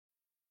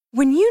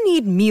When you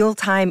need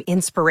mealtime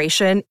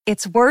inspiration,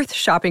 it's worth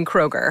shopping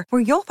Kroger,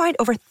 where you'll find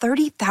over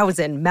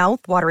 30,000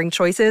 mouth-watering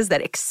choices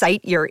that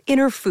excite your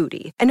inner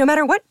foodie. And no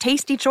matter what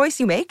tasty choice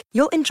you make,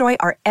 you'll enjoy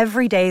our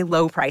everyday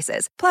low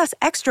prices, plus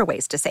extra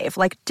ways to save,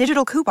 like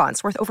digital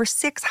coupons worth over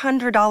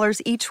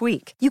 $600 each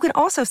week. You can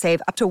also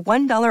save up to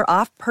 $1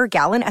 off per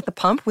gallon at the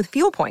pump with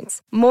fuel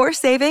points. More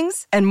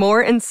savings and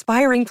more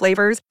inspiring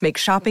flavors make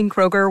shopping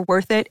Kroger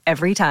worth it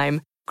every time.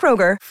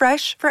 Kroger,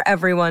 fresh for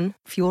everyone.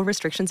 Fuel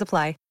restrictions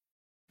apply.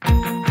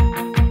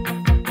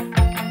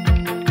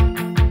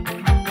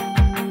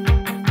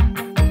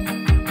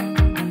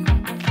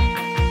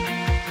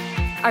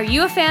 Are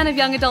you a fan of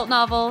young adult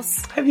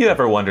novels? Have you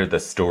ever wondered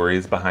the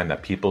stories behind the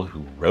people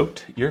who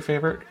wrote your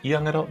favorite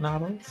young adult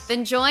novels?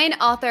 Then join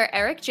author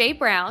Eric J.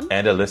 Brown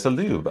and Alyssa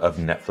Lube of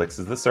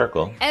Netflix's The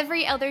Circle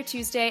every other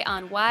Tuesday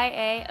on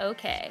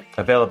YAOK.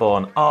 Available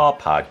on all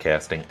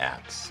podcasting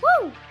apps.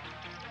 Woo!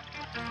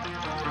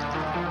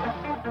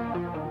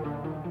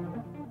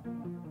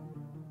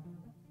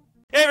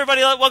 Hey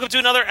everybody, welcome to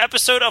another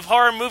episode of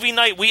Horror Movie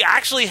Night. We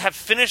actually have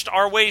finished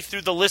our way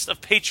through the list of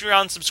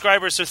Patreon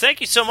subscribers, so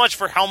thank you so much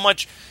for how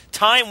much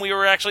time we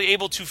were actually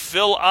able to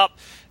fill up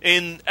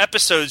in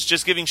episodes,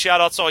 just giving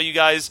shout-outs to all you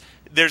guys.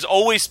 There's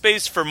always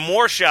space for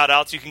more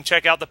shout-outs. You can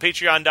check out the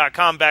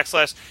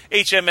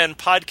patreon.com/HMN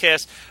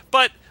podcast.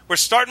 But we're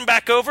starting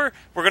back over.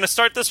 We're going to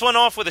start this one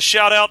off with a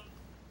shout-out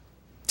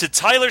to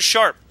Tyler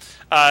Sharp.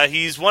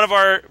 He's one of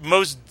our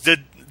most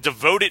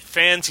devoted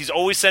fans. He's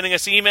always sending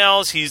us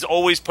emails. He's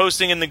always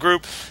posting in the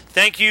group.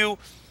 Thank you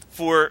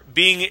for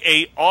being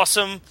a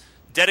awesome,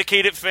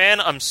 dedicated fan.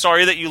 I'm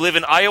sorry that you live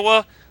in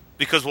Iowa,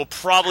 because we'll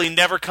probably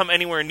never come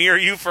anywhere near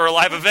you for a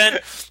live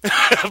event.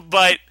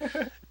 But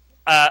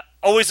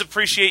always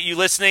appreciate you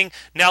listening.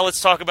 Now let's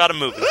talk about a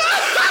movie.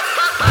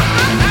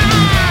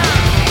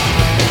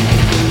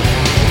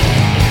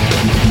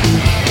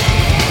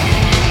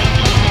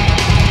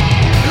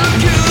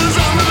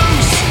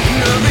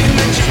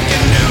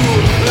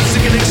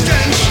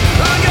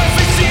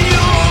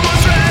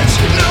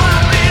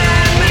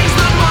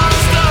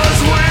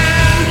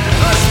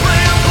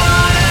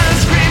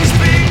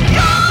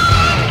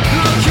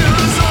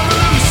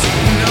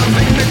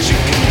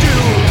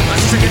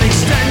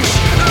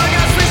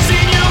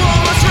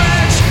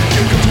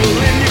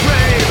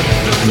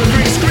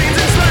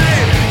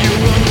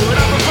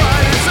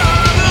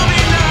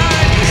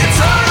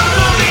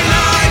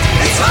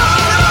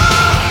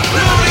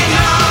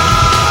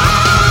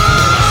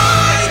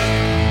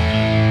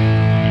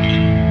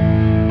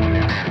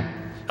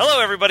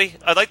 Everybody,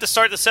 I'd like to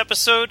start this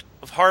episode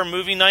of Horror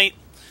Movie Night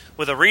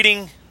with a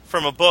reading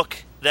from a book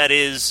that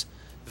is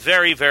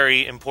very,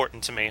 very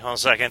important to me. Hold on a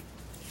second.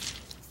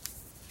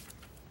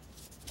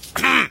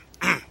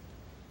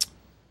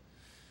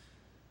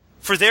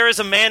 For there is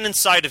a man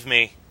inside of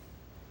me,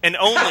 and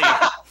only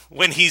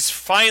when he's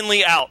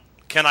finally out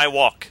can I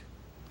walk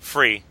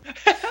free.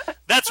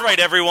 That's right,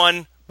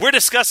 everyone. We're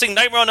discussing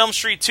Nightmare on Elm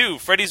Street 2,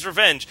 Freddy's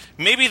Revenge,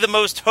 maybe the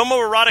most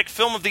homoerotic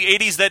film of the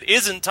 80s that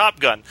isn't Top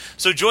Gun.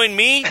 So join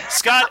me,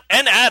 Scott,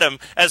 and Adam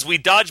as we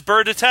dodge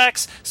bird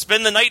attacks,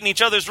 spend the night in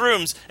each other's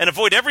rooms, and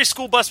avoid every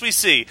school bus we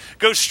see.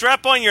 Go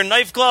strap on your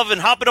knife glove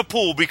and hop in a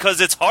pool, because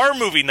it's Horror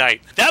Movie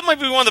Night. That might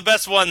be one of the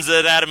best ones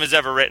that Adam has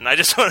ever written. I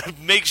just want to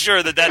make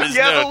sure that is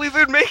known. But we've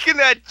been making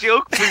that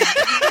joke for years.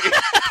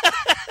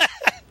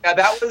 Yeah,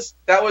 that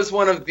was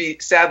one of the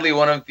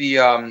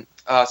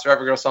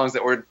Survivor Girl songs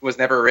that was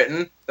never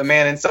written. The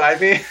Man Inside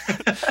Me.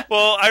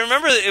 Well, I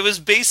remember it was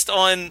based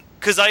on,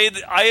 because I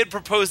had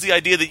proposed the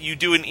idea that you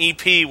do an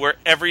EP where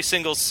every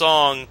single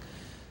song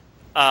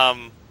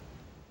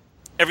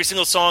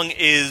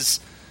is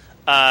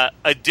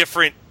a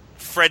different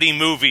Freddy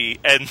movie,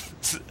 and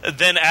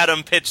then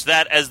Adam pitched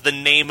that as the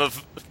name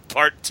of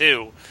part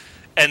 2.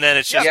 And then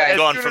it's just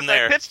gone from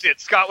there. I pitched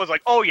it, Scott was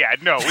like, "Oh yeah,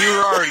 no, we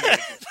were already."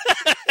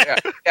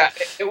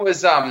 It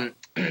was.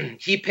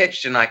 He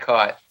pitched and I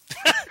caught.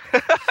 All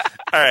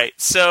right,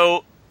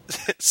 so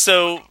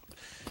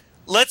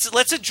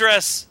let's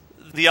address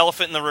the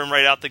elephant in the room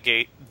right out the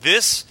gate.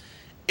 This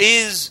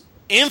is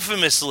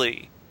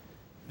infamously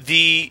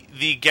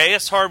the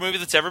gayest horror movie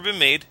that's ever been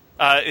made.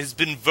 It has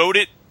been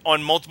voted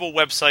on multiple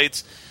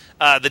websites.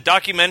 The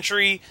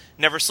documentary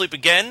Never Sleep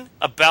Again,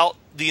 about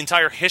the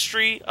entire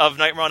history of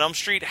Nightmare on Elm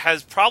Street,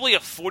 has probably a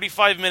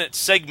 45-minute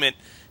segment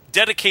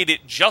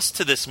dedicated just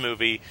to this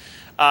movie.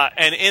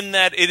 And in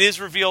that, it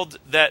is revealed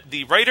that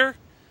the writer,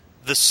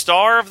 the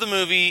star of the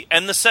movie,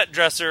 and the set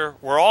dresser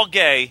were all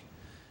gay.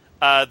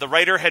 The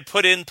writer had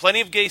put in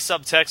plenty of gay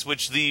subtext,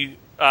 which the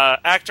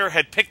actor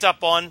had picked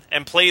up on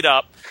and played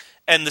up.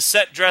 And the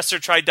set dresser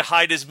tried to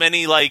hide as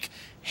many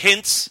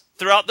hints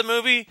throughout the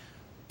movie,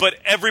 but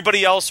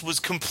everybody else was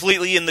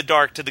completely in the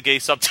dark to the gay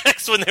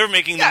subtext when they were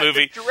making the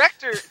movie.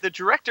 The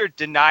director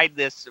denied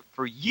this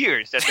for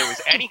years, that there was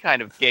any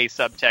kind of gay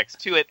subtext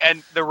to it,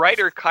 and the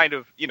writer kind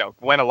of,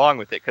 went along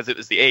with it because it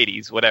was the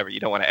 80s, whatever, you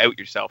don't want to out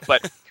yourself.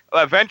 But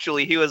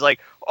eventually he was like,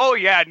 "Oh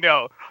yeah,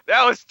 no,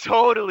 That was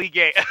totally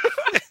gay.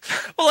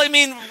 Well, I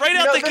mean, right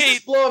out the this gate. is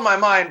blowing my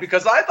mind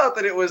because I thought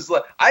that it was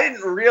like, I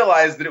didn't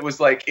realize that it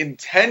was like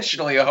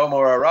intentionally a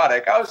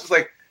homoerotic. I was just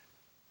like,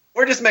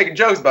 we're just making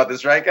jokes about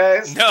this, right,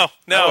 guys? No.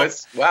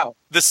 Wow.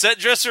 The set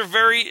dresser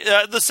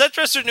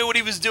knew what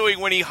he was doing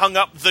when he hung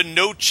up the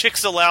 "No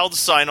Chicks Allowed"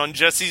 sign on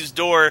Jesse's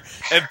door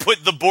and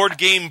put the board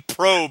game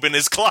Probe in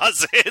his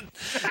closet.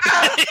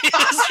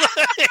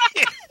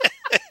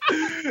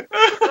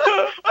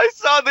 I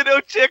saw the no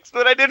chicks,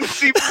 but I didn't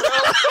see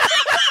Probe.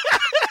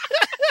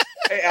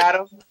 Hey,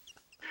 Adam.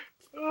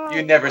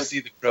 You never see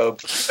the Probe.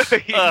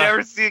 You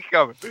never see it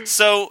coming.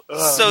 So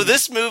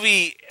this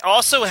movie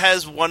also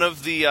has one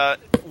of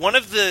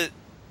the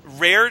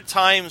rare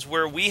times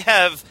where we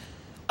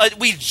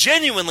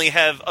genuinely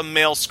have a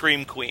male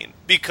scream queen,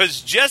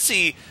 because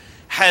Jesse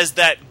has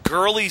that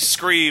girly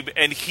scream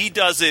and he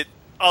does it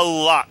a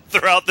lot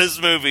throughout this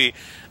movie.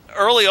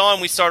 Early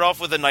on, we start off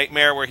with a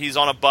nightmare where he's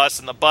on a bus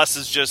and the bus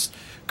is just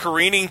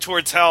careening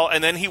towards hell,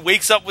 and then he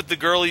wakes up with the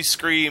girly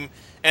scream.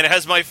 And it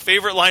has my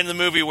favorite line in the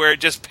movie where it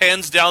just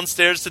pans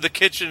downstairs to the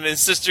kitchen and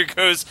his sister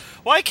goes,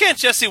 "Why can't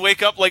Jesse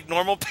wake up like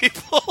normal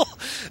people?"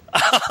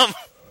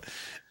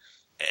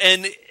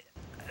 And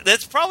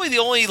that's probably the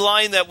only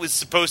line that was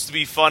supposed to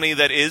be funny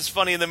that is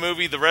funny in the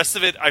movie. The rest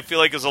of it, I feel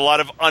like, is a lot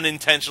of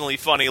unintentionally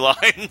funny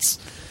lines.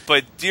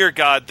 But dear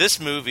God, this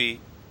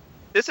movie...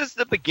 This is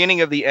the beginning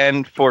of the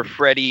end for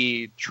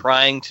Freddy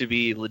trying to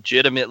be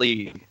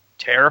legitimately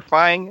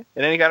terrifying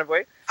in any kind of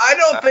way. I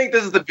don't think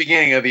this is the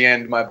beginning of the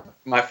end,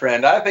 my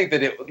friend. I think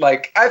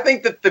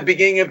that the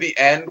beginning of the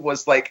end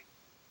was like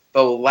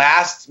the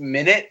last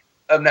minute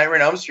of Nightmare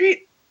on Elm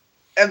Street,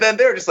 and then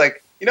they were just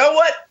like, you know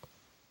what?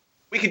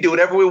 We can do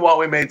whatever we want.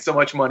 We made so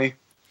much money.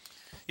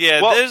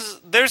 Yeah, well,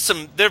 there's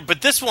some there,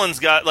 but this one's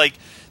got like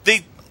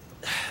they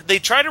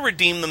try to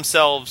redeem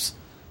themselves,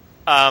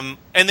 and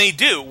they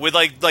do with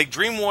like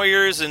Dream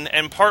Warriors,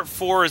 and Part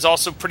 4 is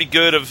also pretty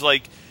good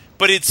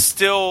but it's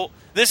still,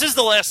 this is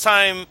the last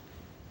time.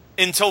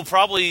 Until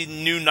probably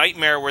New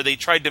Nightmare, where they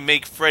tried to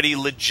make Freddy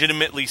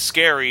legitimately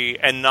scary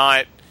and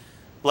not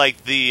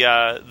like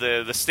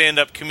the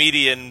stand-up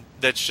comedian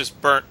that's just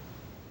burnt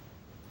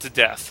to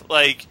death.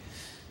 Like,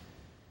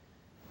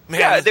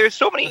 man, yeah, there's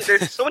so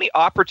many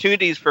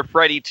opportunities for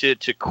Freddy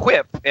to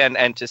quip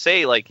and to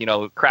say, like, you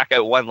know, crack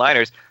out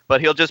one-liners,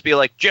 but he'll just be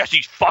like,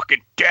 "Jesse's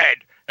fucking dead,"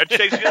 and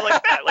say shit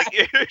like that. Like,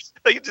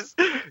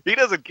 he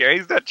doesn't care.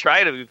 He's not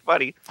trying to be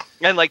funny.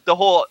 And like the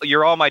whole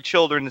 "you're all my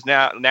children's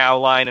now"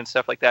 line and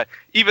stuff like that.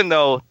 Even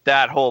though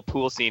that whole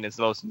pool scene is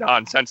the most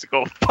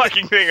nonsensical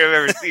fucking thing I've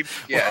ever seen.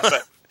 Yeah.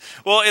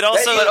 Well, it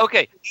also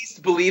okay,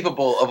 least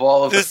believable of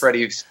all of the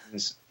Freddy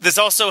scenes. This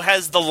also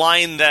has the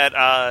line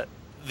that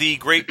the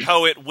great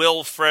poet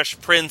Will Fresh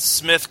Prince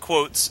Smith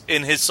quotes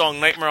in his song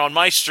 "Nightmare on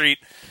My Street"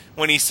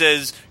 when he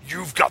says,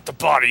 "You've got the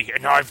body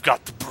and I've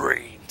got the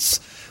brains."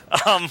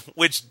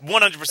 Which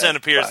 100%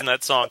 appears in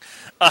that song.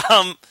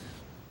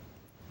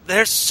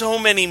 There's so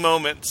many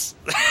moments.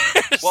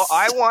 Well,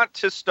 I want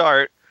to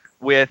start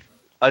with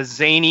a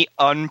zany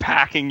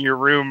unpacking your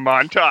room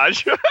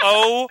montage.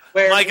 Oh,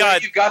 my God.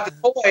 Where you've got the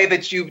toy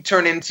that you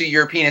turn into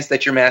your penis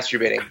that you're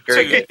masturbating.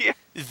 Very good.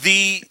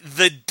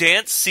 The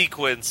dance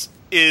sequence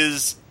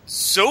is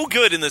so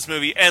good in this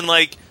movie. And,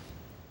 like,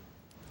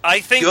 I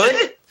think...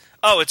 Good?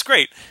 It's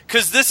great.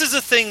 Because this is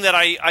a thing that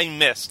I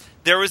miss.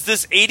 There was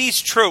this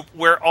 80s trope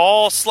where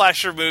all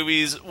slasher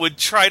movies would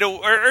try to,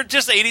 or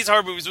just 80s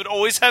horror movies would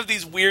always have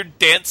these weird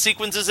dance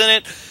sequences in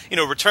it. You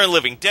know, Return of the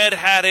Living Dead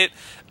had it.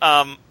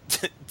 Friday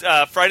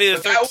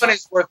the 13th. That one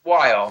is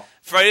worthwhile.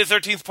 Friday the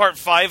 13th Part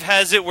 5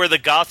 has it, where the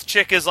goth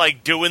chick is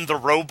like doing the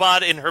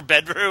robot in her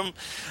bedroom.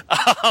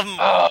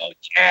 Oh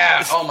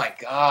yeah! Oh my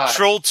God!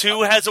 Troll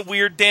 2 has a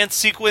weird dance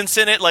sequence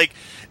in it. Like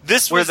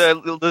this, where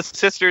the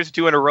sisters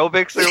doing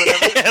aerobics or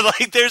whatever. Yeah,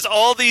 like there's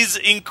all these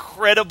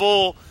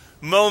incredible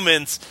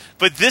moments,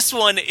 but this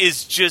one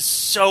is just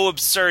so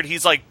absurd.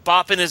 He's like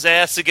bopping his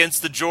ass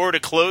against the drawer to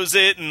close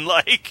it, and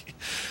like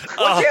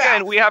once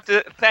again, we have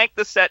to thank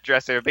the set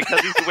dresser because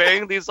he's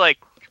wearing these like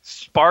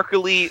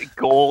sparkly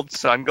gold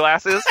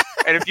sunglasses,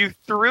 and if you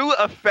threw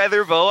a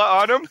feather boa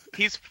on him,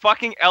 he's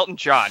fucking Elton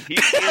John.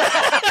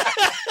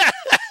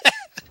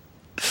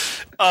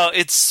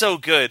 It's so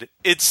good.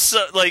 It's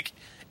so, like,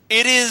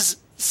 it is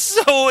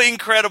so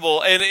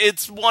incredible, and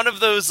it's one of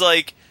those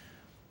like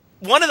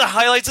one of the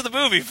highlights of the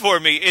movie for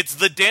me. It's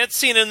the dance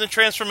scene and the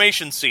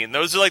transformation scene.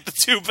 Those are like the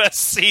two best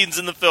scenes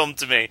in the film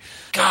to me.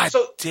 God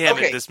damn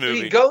it, this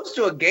movie. He goes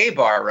to a gay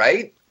bar,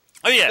 right?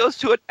 Oh yeah, he goes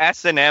to an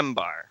S&M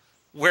bar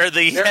where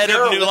the head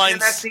of New Line's. In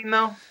that scene,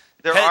 though?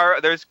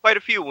 There's quite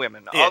a few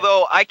women,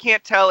 although I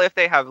can't tell if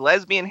they have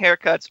lesbian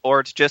haircuts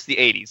or it's just the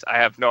 80s. I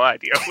have no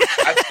idea.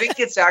 I think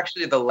it's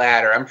actually the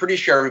latter. I'm pretty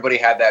sure everybody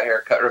had that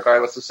haircut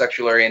regardless of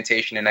sexual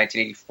orientation in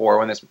 1984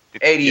 when this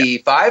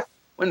 85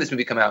 when did this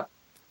movie come out?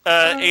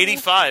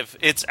 85.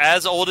 It's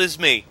as old as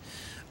me.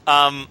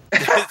 But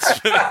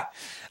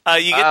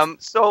I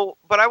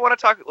want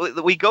to talk.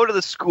 We go to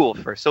the school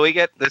first, so we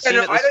get the scene.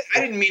 I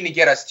didn't mean to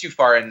get us too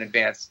far in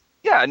advance.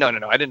 Yeah, no.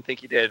 I didn't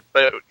think you did.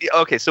 But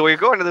okay, so we're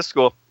going to the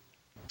school,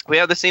 we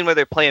have the scene where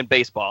they're playing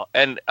baseball,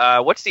 and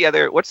what's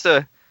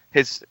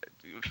his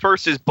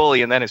first his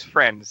bully and then his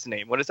friend's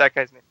name? What is that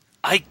guy's name?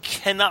 I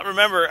cannot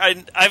remember.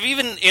 I've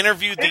even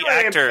interviewed the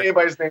actor.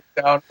 Anybody's name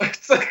down.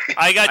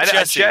 I got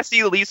Jesse.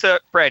 Jesse, Lisa,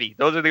 Freddie.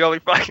 Those are the only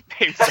fucking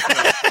names.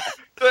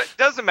 So it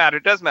doesn't matter.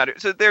 It doesn't matter.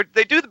 So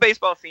they do the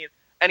baseball scene,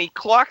 and he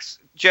clocks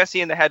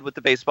Jesse in the head with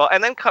the baseball,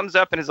 and then comes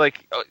up and is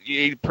like,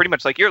 pretty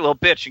much like, you're a little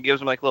bitch, and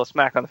gives him like a little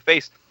smack on the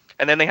face.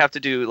 And then they have to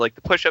do like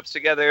the push-ups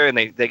together, and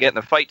they get in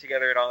the fight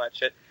together and all that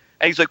shit.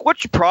 And he's like,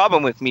 "What's your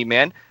problem with me,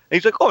 man?" And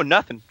he's like, "Oh,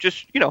 nothing.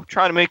 Just,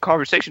 trying to make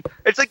conversation."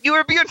 It's like, you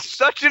were being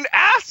such an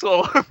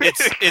asshole.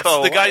 It's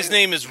the guy's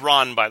name is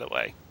Ron, by the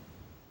way.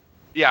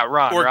 Yeah,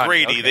 Ron. Or Ron,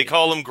 Grady. okay. They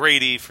call him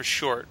Grady for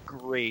short.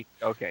 Great.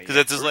 Okay. Because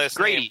that's his last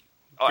Grady. name.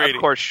 Oh, Grady.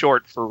 of course,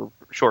 short for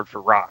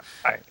Ron.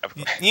 Of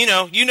course. You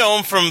know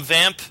him from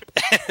Vamp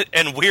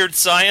and Weird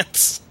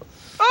Science.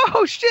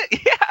 Oh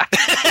shit! Yeah.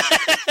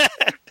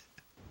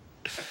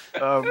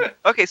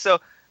 Okay, so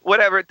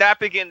whatever. That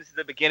begins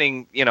the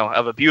beginning,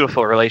 of a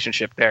beautiful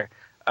relationship there,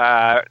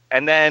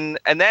 and then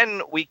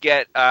we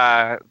get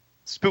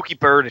spooky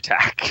bird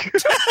attack.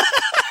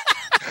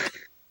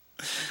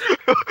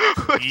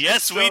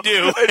 Yes, we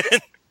do.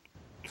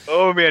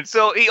 Oh man!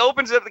 So he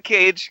opens up the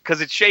cage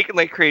because it's shaking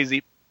like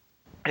crazy.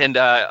 And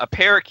a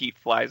parakeet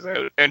flies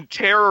out and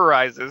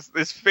terrorizes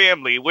this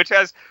family, which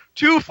has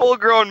 2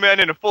 full-grown men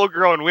and a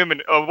full-grown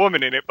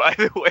woman in it, by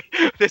the way.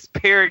 This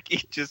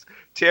parakeet just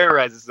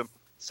terrorizes them.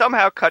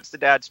 Somehow cuts the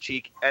dad's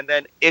cheek and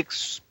then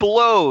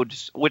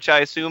explodes, which I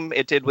assume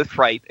it did with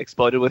fright.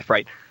 Exploded with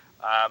fright.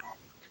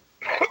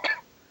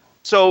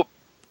 So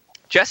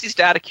Jesse's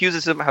dad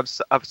accuses him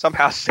of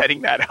somehow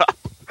setting that up.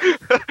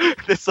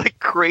 This like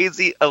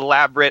crazy,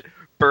 elaborate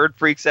bird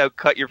freaks out,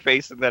 cut your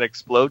face and then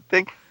explode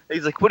thing.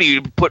 He's like, "What do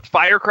you put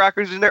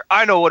firecrackers in there?"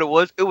 I know what it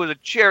was. It was a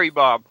cherry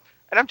bomb.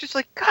 And I'm just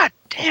like, God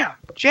damn,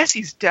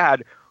 Jesse's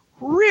dad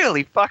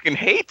really fucking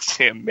hates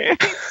him, man.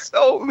 He's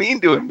so mean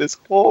to him this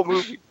whole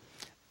movie.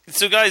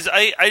 So, guys,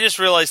 I just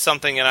realized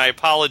something, and I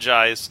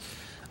apologize.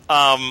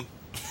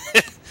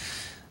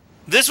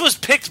 This was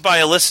picked by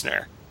a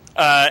listener,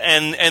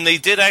 and they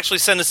did actually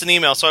send us an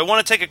email. So I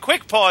want to take a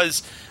quick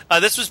pause.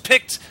 This was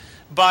picked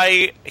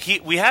by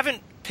we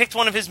haven't picked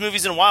one of his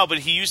movies in a while, but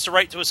he used to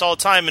write to us all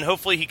the time, and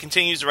hopefully he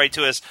continues to write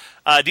to us.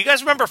 Do you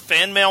guys remember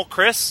Fan Mail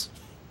Chris?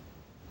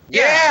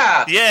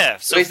 Yeah. Yeah.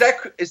 So is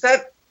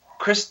that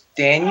Chris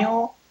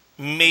Daniel?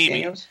 Maybe.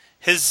 Daniels?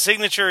 His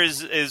signature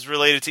is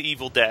related to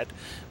Evil Dead.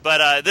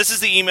 But this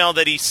is the email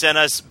that he sent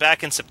us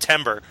back in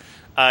September.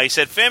 He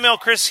said, "Fan Mail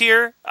Chris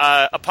here.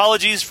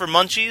 Apologies for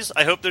Munchies.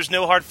 I hope there's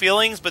no hard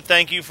feelings, but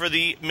thank you for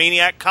the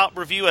Maniac Cop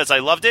review as I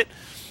loved it.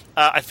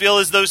 I feel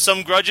as though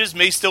some grudges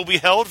may still be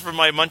held for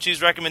my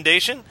Munchies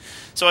recommendation,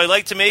 so I'd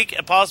like to make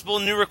a possible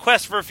new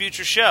request for a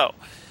future show.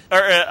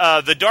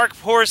 The Dark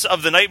Horse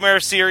of the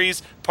Nightmare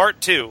series, Part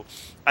 2.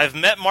 I've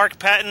met Mark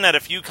Patton at a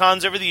few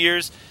cons over the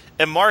years,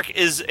 and Mark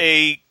is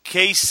a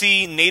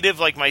KC native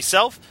like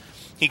myself.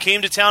 He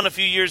came to town a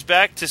few years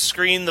back to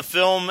screen the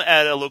film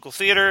at a local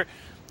theater.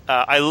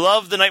 I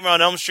love the Nightmare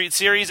on Elm Street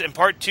series, and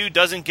Part 2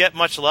 doesn't get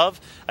much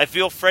love. I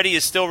feel Freddy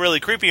is still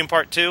really creepy in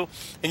Part 2,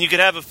 and you could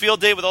have a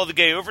field day with all the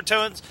gay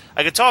overtones.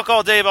 I could talk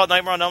all day about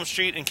Nightmare on Elm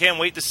Street and can't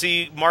wait to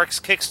see Mark's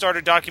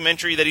Kickstarter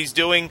documentary that he's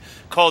doing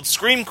called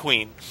Scream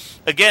Queen.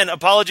 Again,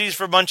 apologies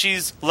for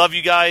Munchies. Love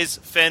you guys.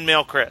 Fan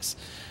Mail Chris."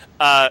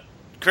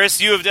 Chris,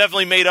 you have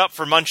definitely made up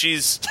for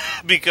Munchies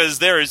because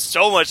there is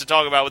so much to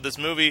talk about with this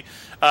movie.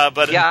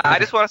 But yeah, I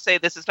just want to say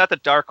this is not the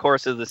Dark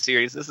Horse of the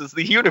series. This is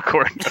the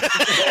Unicorn.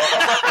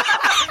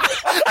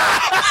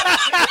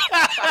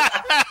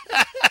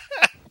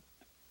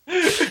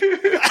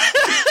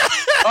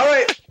 All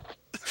right.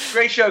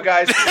 Great show,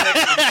 guys. See you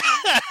next week.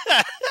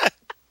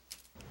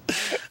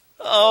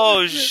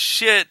 oh,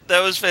 shit. That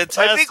was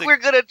fantastic. I think we're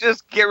going to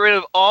just get rid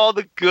of all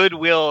the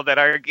goodwill that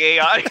our gay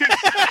audience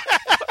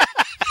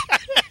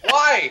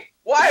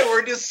Why?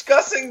 We're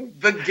discussing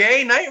the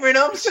gay Nightmare on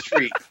Elm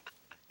Street.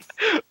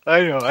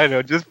 I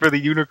know, just for the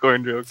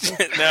unicorn joke.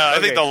 No, I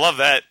think they'll love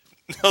that.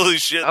 Holy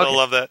shit, they'll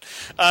love that.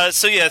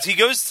 So, yes, he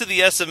goes to the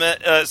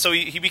SMS. So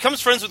he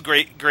becomes friends with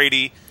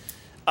Grady.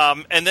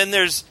 And then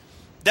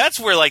that's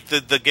where, like,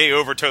 the gay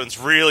overtones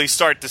really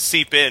start to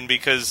seep in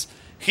because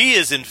he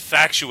is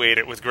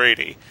infatuated with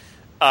Grady.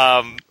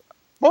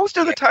 Most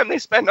of the time they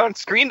spend on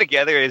screen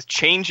together is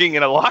changing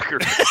in a locker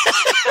room.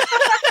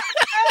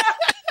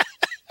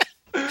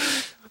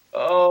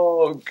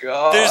 Oh,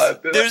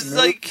 God. There's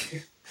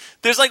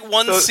like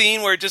one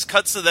scene where it just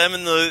cuts to them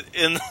in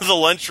the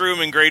lunchroom,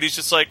 and Grady's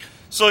just like,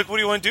 "So, like, what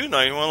do you want to do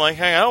tonight? You want to, like,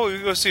 hang out? We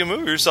go see a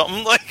movie or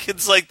something?" Like,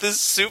 it's like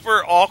this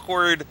super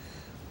awkward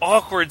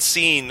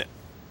scene.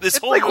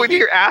 It's like when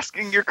you're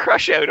asking your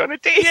crush out on a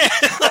date. Yeah,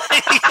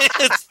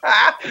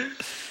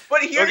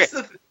 but here's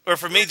or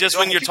for me, just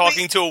when you're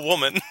talking to a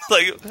woman,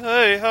 like,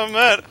 "Hey, I'm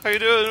Matt. How you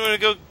doing? Want to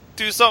go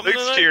do something?"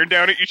 Like staring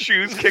down at your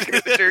shoes, kicking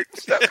at the dirt and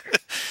stuff.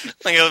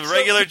 Like a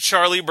regular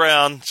Charlie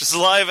Brown, just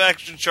live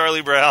action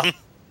Charlie Brown.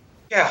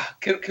 Yeah,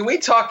 can we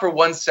talk for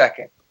 1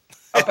 second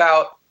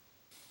about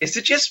is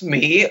it just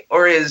me,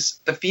 or is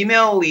the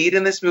female lead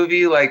in this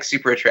movie like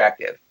super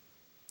attractive?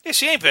 Yeah,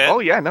 she ain't bad. Oh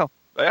yeah, no,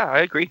 yeah,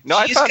 I agree.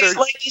 No, She's I found got her.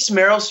 like this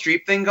Meryl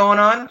Streep thing going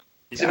on.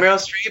 Is it Meryl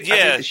Streep? I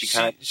Yeah, think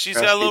that she's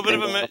got a little bit of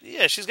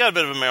she's got a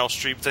bit of a Meryl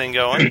Streep thing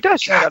going. She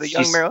does. She's got a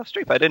young she's- Meryl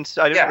Streep. I didn't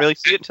really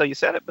see it until you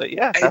said it, but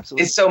yeah,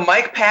 absolutely. So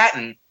Mike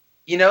Patton,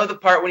 you know the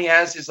part when he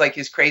has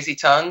his crazy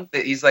tongue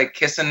that he's like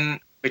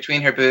kissing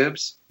between her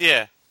boobs?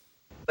 Yeah.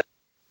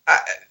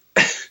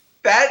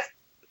 That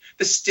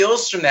the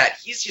stills from that,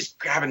 he's just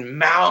grabbing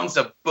mounds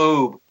of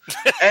boob,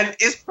 and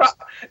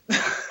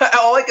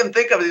all I can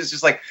think of is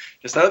just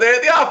know they're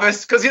at the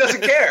office because he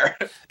doesn't care.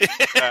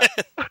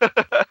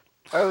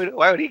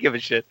 Why would he give a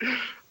shit?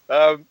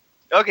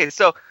 Okay,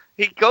 so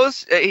he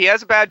goes. He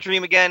has a bad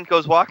dream again.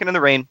 Goes walking in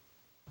the rain.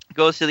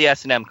 Goes to the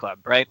S&M club,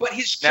 right? But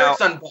his shirt's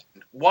unbuttoned.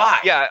 Why?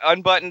 Yeah,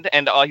 unbuttoned,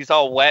 and he's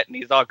all wet and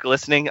he's all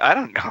glistening. I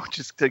don't know,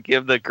 just to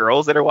give the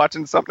girls that are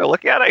watching something to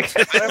look at. I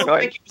guess. I don't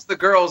think it was the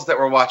girls that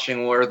were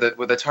watching were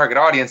the target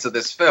audience of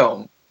this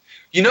film.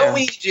 You know what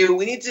we need to do?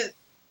 We need to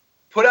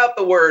put out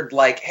the word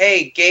like,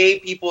 hey, gay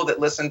people that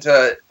listen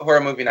to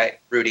Horror Movie Night,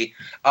 Rudy,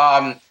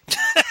 can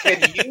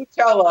you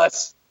tell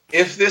us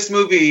if this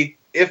movie,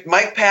 if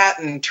Mike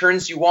Patton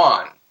turns you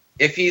on,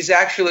 if he's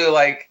actually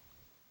like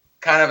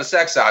kind of a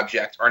sex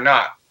object or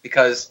not?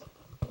 Because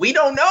we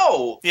don't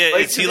know. Yeah,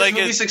 like, is he did like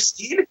this movie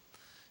succeed?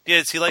 Yeah,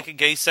 is he like a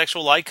gay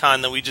sexual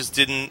icon that we just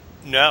didn't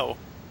know?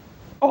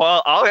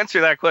 Well, I'll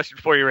answer that question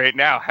for you right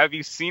now. Have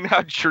you seen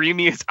how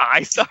dreamy his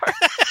eyes are?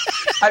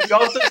 Have you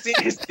also seen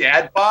his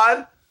dad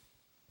bod?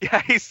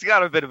 Yeah, he's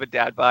got a bit of a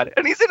dad bod,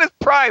 and he's in his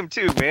prime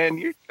too, man.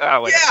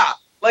 Yeah,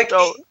 like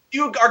So-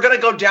 you are gonna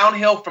go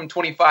downhill from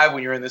 25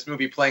 when you're in this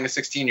movie playing a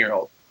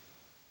 16-year-old.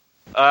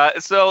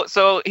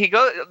 So he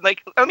goes.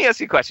 Like, let me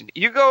ask you a question.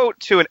 You go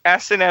to an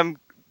S&M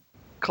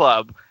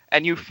club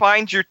and you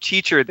find your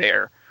teacher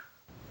there.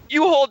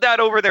 You hold that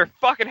over their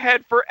fucking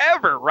head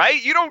forever,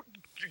 right? You don't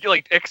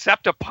like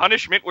accept a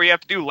punishment where you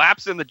have to do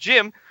laps in the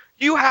gym.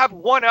 You have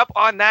one up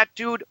on that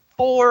dude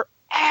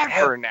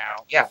forever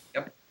now. Yeah.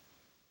 Yep.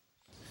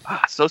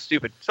 So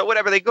stupid. So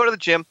whatever, they go to the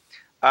gym.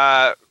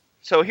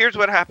 So here's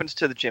what happens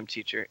to the gym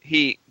teacher.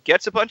 He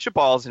gets a bunch of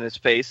balls in his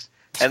face,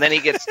 and then he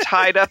gets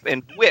tied up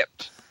and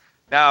whipped.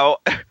 Now,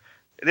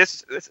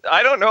 this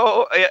I don't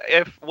know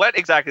if what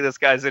exactly this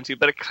guy's into,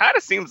 but it kind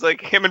of seems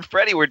like him and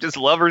Freddy were just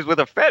lovers with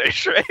a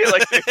fetish, right?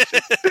 Like,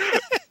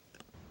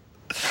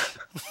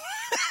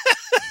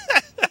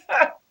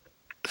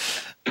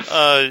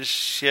 Oh,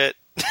 shit.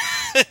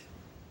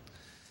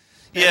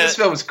 Yeah, This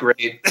film's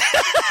great.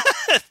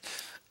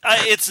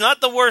 it's not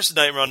the worst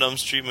Nightmare on Elm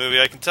Street movie,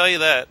 I can tell you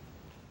that.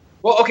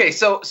 Well, okay,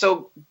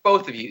 so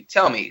both of you,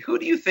 tell me, who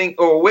do you think,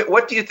 or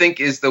what do you think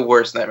is the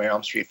worst Nightmare on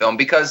Elm Street film?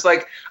 Because,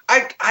 like,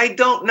 I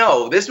don't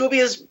know. This movie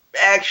is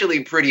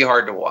actually pretty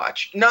hard to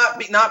watch.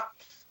 Not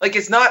like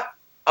it's not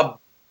a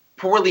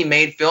poorly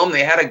made film.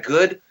 They had a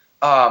good,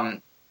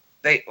 their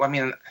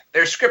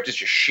script is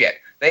just shit.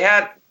 They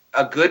had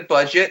a good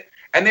budget,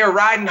 and they were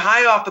riding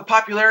high off the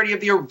popularity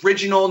of the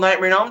original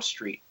Nightmare on Elm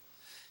Street.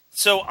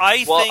 So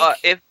I well,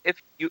 think...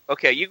 if you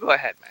you go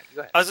ahead, man.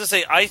 Go ahead. I was going to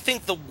say, I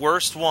think the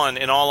worst one,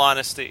 in all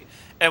honesty,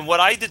 and what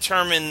I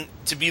determine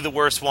to be the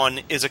worst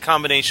one is a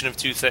combination of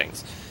two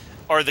things.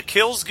 Are the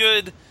kills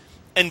good,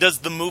 and does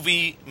the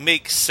movie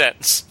make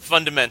sense,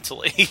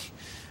 fundamentally?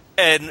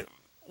 And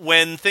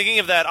when thinking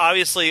of that,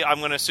 obviously, I'm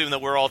going to assume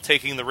that we're all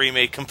taking the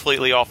remake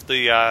completely off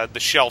the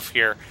shelf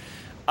here.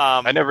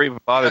 I never even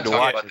bothered to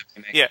watch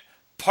it. Yeah,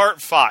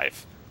 Part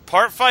 5.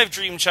 Part 5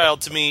 Dream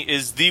Child, to me,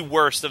 is the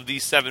worst of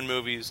these 7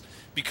 movies,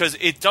 because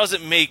it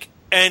doesn't make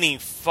any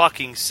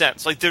fucking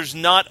sense. Like, there's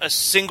not a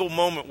single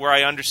moment where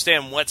I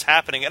understand what's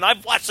happening, and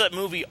I've watched that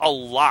movie a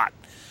lot.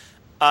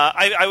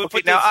 I would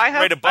put this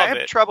right above it.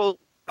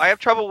 I have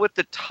trouble with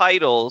the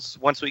titles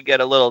once we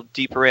get a little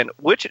deeper in.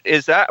 Which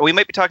is that? We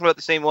might be talking about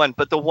the same one,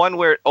 but the one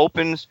where it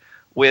opens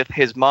with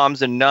his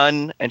mom's a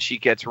nun and she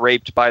gets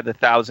raped by the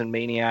 1,000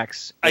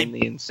 maniacs in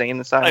the insane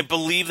asylum. I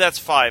believe that's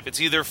 5. It's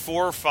either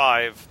 4 or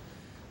 5.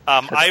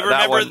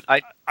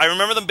 I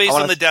remember them based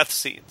on the death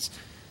scenes.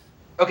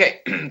 Okay,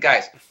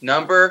 guys.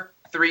 Number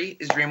 3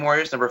 is Dream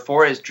Warriors. Number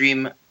 4 is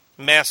Dream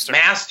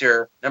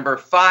Master. Number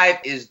 5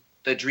 is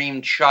the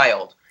Dream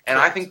Child. And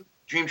I think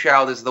Dream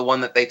Child is the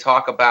one that they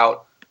talk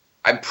about.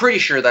 I'm pretty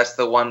sure that's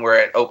the one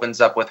where it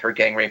opens up with her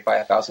getting raped by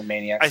 1,000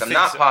 maniacs. I'm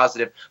not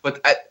positive,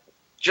 but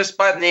just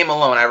by the name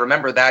alone, I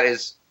remember that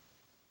is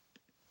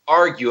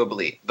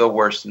arguably the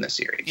worst in the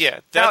series. Yeah.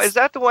 Now, is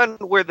that the one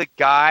where the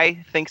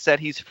guy thinks that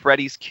he's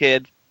Freddy's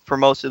kid for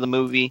most of the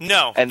movie?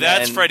 No, and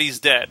that's Freddy's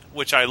Dead,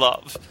 which I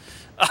love.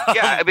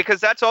 Yeah,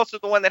 because that's also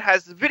the one that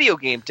has the video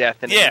game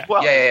death in it as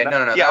well. Yeah,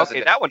 no. Yeah,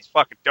 okay, that one's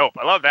fucking dope.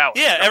 I love that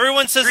one. Yeah,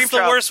 everyone says Dream it's the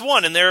Child. worst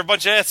one, and they're a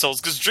bunch of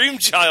assholes, because Dream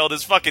Child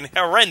is fucking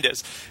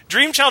horrendous.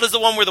 Dream Child is the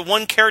one where the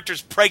one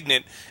character's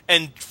pregnant,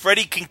 and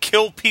Freddy can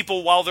kill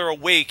people while they're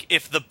awake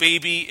if the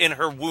baby in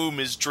her womb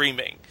is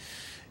dreaming.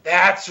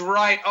 That's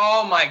right.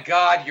 Oh my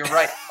God, you're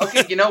right.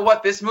 Okay, you know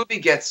what? This movie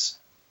gets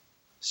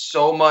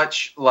so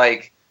much,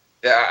 like,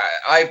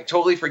 I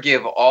totally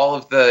forgive all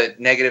of the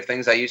negative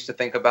things I used to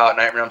think about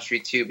Nightmare on Elm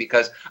Street 2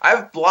 because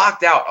I've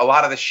blocked out a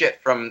lot of the shit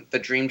from The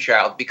Dream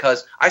Child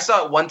because I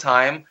saw it one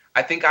time.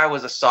 I think I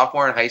was a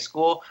sophomore in high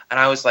school, and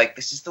I was like,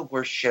 this is the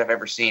worst shit I've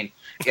ever seen.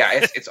 Yeah,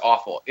 it's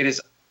awful. It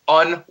is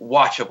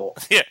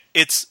unwatchable. Yeah,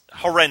 it's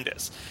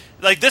horrendous.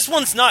 Like, this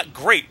one's not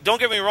great. Don't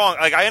get me wrong.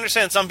 Like, I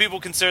understand some people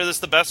consider this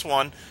the best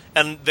one,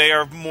 and they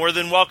are more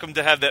than welcome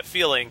to have that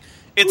feeling.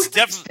 It's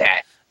definitely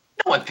that.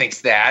 No one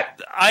thinks that.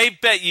 I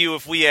bet you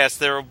if we ask,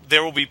 there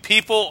will be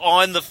people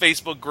on the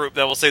Facebook group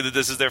that will say that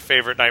this is their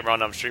favorite Nightmare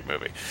on Elm Street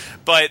movie.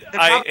 But They're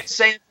probably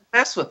saying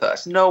mess with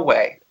us. No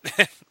way.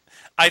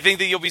 I think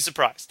that you'll be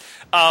surprised.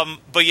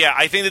 But yeah,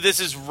 I think that this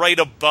is right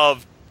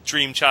above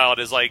Dream Child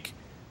as like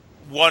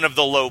one of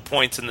the low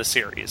points in the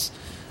series.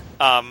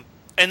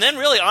 And then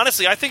really,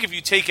 honestly, I think if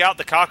you take out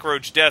the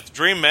cockroach death,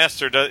 Dream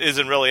Master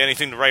isn't really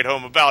anything to write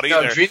home about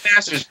either. No, Dream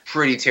Master's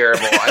pretty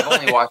terrible. I've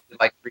only watched it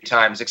like 3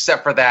 times,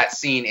 except for that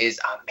scene is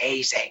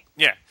amazing.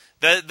 Yeah,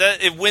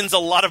 that it wins a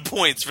lot of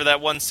points for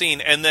that one scene.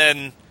 And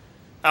then,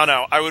 I don't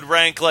know, I would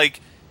rank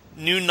like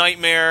New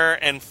Nightmare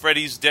and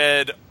Freddy's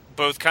Dead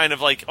both kind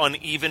of like on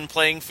even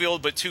playing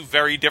field, but 2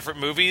 very different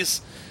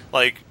movies.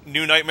 Like,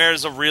 New Nightmare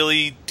is a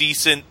really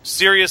decent,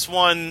 serious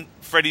one.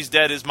 Freddy's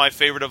Dead is my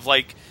favorite of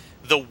like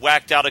the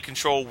whacked out of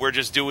control, we're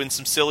just doing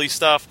some silly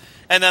stuff.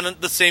 And then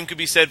the same could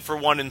be said for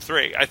 1 and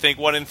 3. I think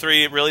 1 and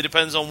 3, it really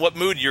depends on what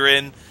mood you're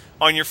in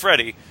on your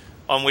Freddy,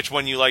 on which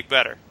one you like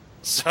better.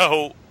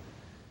 So,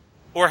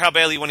 or how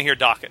badly you want to hear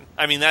Dokken.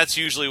 I mean, that's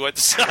usually what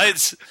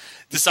decides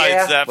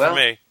that for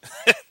me.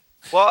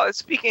 Well,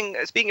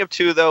 speaking of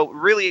 2, though,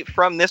 really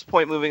from this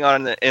point moving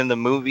on in the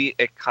movie,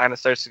 it kind of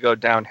starts to go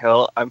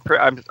downhill.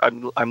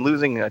 I'm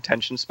losing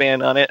attention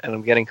span on it, and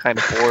I'm getting kind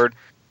of bored.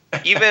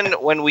 Even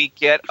when we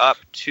get up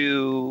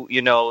to,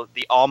 you know,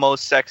 the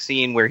almost sex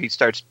scene where he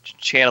starts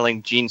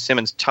channeling Gene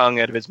Simmons' tongue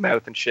out of his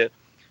mouth and shit.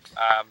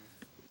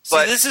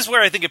 But this is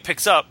where I think it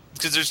picks up,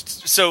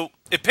 because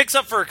it picks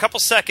up for a couple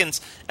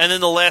seconds, and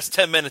then the last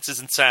 10 minutes is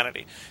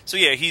insanity. So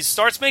yeah, he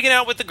starts making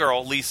out with the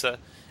girl, Lisa,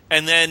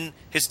 and then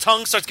his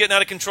tongue starts getting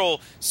out of control,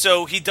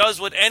 so he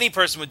does what any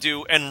person would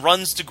do and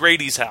runs to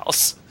Grady's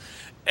house.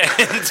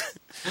 And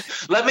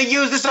let me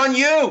use this on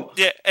you!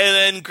 Yeah,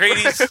 and then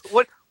Grady's...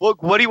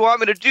 What do you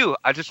want me to do?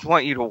 I just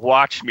want you to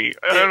watch me.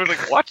 And I was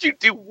like, watch you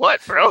do what,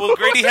 bro? Well,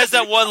 Grady has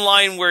that one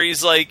line where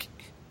he's like,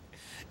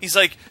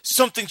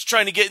 something's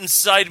trying to get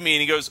inside me, and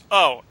he goes,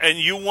 oh, and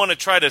you want to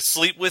try to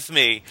sleep with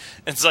me?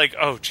 And it's like,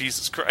 oh,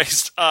 Jesus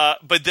Christ.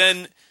 But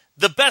then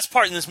the best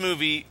part in this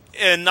movie,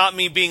 and not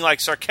me being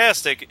like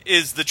sarcastic,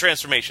 is the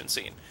transformation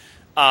scene.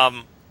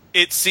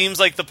 It seems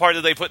like the part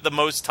that they put the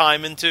most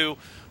time into,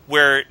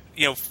 where,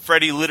 you know,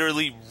 Freddy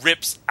literally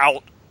rips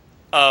out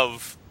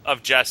of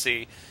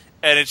Jesse.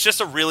 And it's just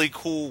a really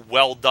cool,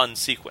 well-done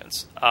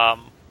sequence.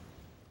 And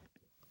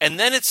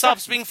then it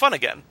stops being fun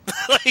again.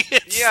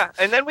 Yeah,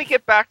 and then we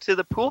get back to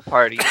the pool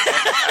party.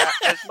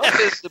 As much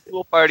as the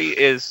pool party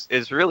is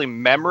really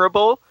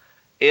memorable,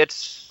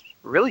 it's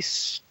really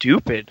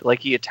stupid.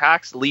 Like, he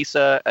attacks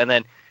Lisa, and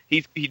then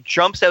he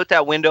jumps out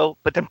that window,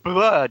 but then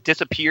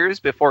disappears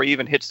before he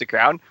even hits the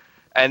ground,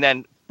 and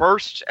then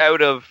bursts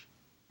out of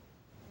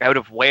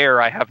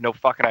where, I have no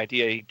fucking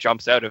idea he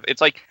jumps out of.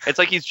 It's like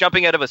he's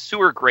jumping out of a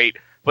sewer grate,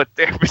 but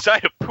they're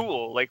beside a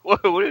pool. Like,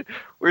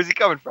 where's he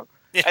coming from?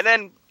 Yeah. And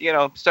then, you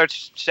know,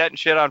 starts setting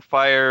shit on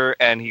fire,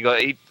 and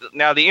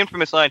now the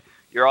infamous line,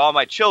 "You're all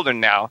my children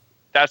now."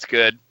 That's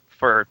good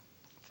for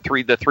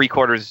 3 and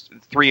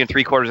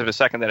 3/4 of a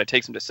second that it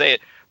takes him to say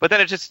it. But then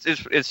it just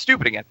is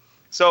stupid again.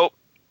 So,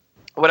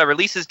 whatever.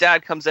 Lisa's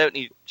dad comes out and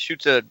he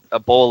shoots a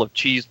bowl of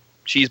cheese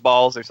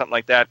balls or something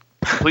like that.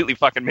 Completely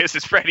fucking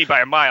misses Freddy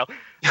by a mile.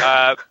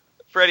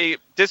 Freddy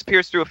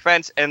disappears through a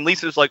fence, and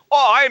Lisa's like,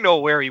 "Oh, I know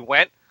where he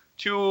went.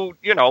 To,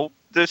 you know,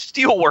 the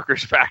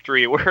steelworkers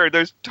factory where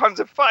there's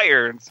tons of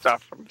fire and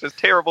stuff." Just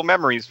terrible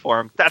memories for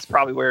him. That's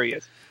probably where he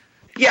is.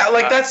 Yeah,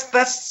 like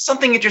that's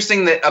something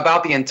interesting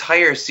about the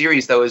entire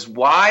series, though, is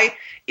why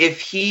if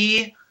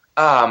he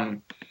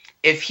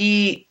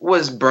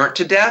was burnt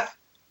to death,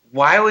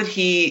 why would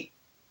he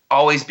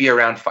always be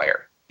around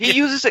fire? He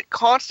uses it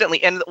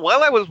constantly, and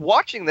while I was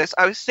watching this,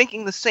 I was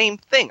thinking the same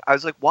thing. I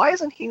was like, why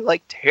isn't he,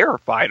 like,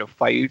 terrified of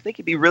fire? You'd think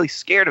he'd be really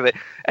scared of it.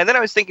 And then I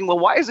was thinking, well,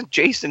 why isn't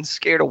Jason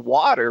scared of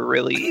water,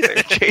 really,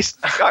 either?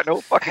 Jason's got no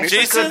fucking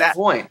Jason, at that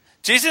point.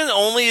 Jason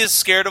only is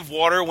scared of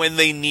water when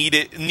they need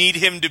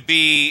him to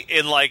be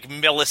in, like,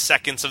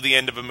 milliseconds of the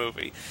end of a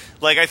movie.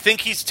 Like, I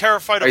think he's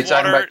terrified of water. Are you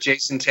talking about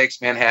Jason Takes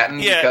Manhattan?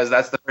 Yeah. Because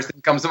that's the first thing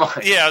that comes to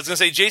mind. Yeah, I was going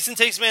to say Jason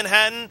Takes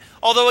Manhattan.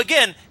 Although,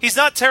 again, he's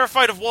not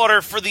terrified of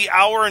water for the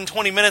hour and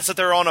 20 minutes that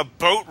they're on a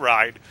boat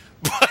ride.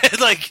 But,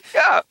 like,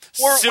 yeah.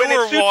 Or sewer when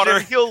it suits water.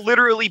 him, he'll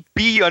literally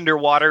be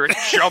underwater and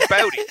jump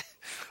out it.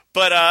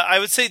 But I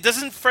would say,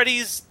 doesn't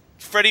Freddy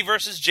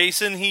versus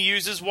Jason, he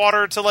uses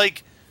water to,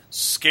 like,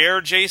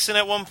 scare Jason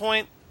at one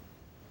point?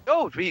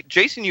 No,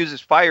 Jason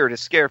uses fire to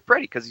scare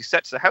Freddy because he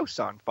sets the house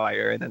on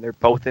fire, and then they're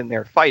both in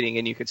there fighting,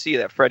 and you can see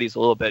that Freddy's a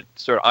little bit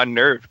sort of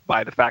unnerved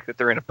by the fact that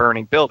they're in a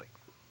burning building.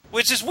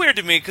 Which is weird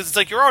to me because it's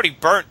like you're already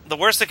burnt. The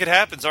worst that could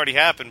happen's already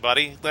happened,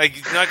 buddy.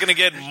 Like you're not going to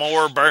get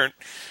more burnt.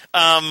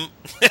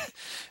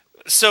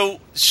 So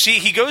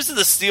he goes to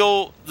the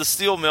steel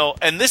mill,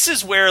 and this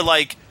is where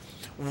like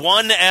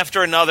one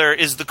after another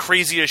is the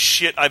craziest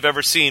shit I've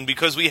ever seen,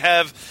 because we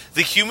have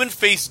the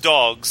human-faced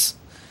dogs,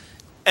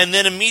 and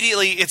then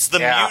immediately it's the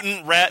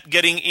mutant rat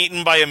getting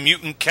eaten by a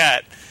mutant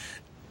cat.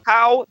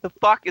 How the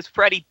fuck is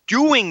Freddy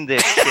doing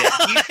this shit?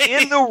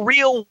 He's in the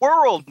real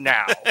world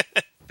now.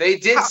 They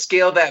did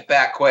scale that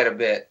back quite a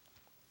bit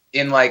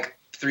in like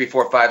 3,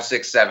 4, 5,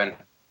 6, 7.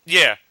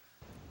 Yeah.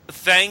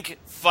 Thank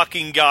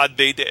fucking God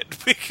they did,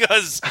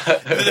 because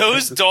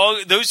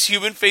those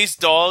human-faced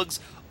dogs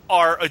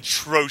are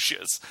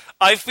atrocious.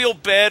 I feel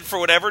bad for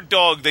whatever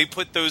dog they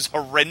put those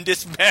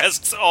horrendous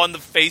masks on the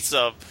face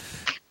of.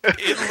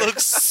 It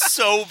looks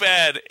so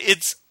bad.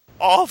 It's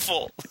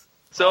awful.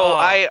 So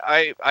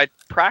I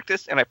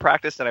practiced and I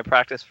practiced and I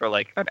practiced for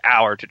like an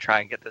hour to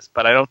try and get this,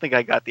 but I don't think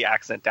I got the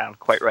accent down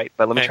quite right.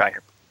 But let me try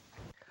here.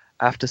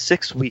 After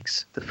 6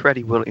 weeks, the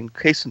Freddy will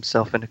encase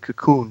himself in a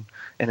cocoon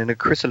and in a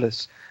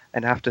chrysalis,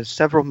 and after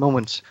several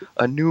moments,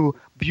 a new,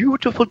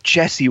 beautiful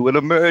Jessie will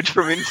emerge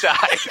from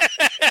inside.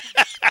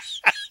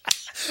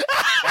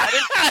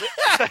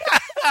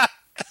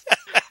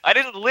 I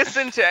didn't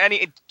listen to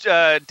any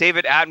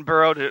David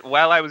Attenborough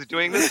while I was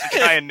doing this to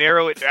try and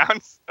narrow it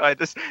down. So I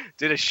just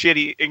did a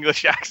shitty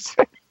English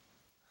accent.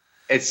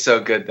 It's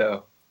so good,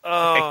 though.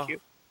 Oh, Thank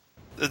you.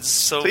 It's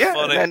so yeah,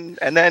 funny.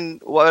 And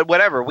then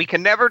whatever. We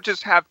can never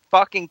just have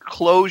fucking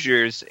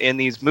closures in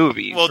these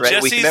movies. Well,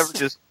 right? We can never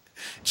just.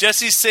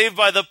 Jesse's saved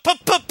by the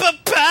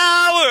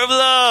power of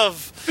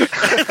love.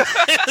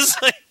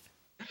 It's like,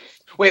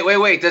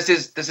 Wait. Does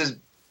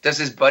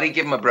his buddy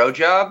give him a bro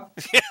job?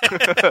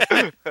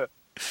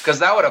 Because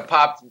that would have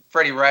popped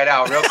Freddy right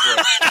out real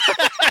quick.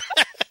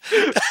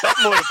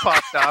 Something would have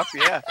popped off,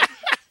 yeah.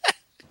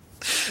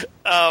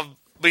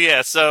 But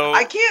yeah, so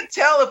I can't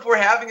tell if we're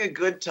having a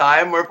good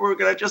time or if we're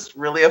going to just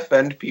really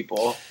offend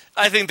people.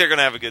 I think they're going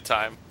to have a good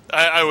time.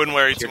 I wouldn't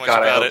worry too much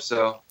God, about I hope it.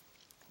 so.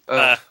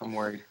 I'm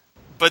worried.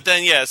 But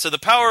then, yeah, so the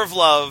power of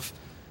love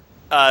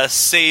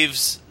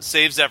saves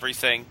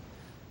everything.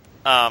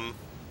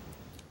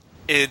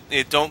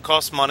 It don't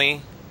cost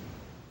money,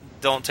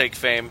 don't take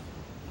fame,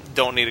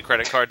 don't need a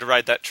credit card to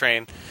ride that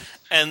train.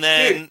 And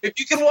then, dude, if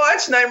you can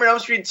watch Nightmare on Elm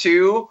Street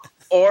 2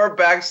 or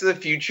Back to the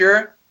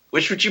Future,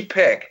 which would you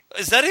pick?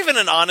 Is that even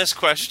an honest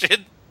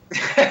question?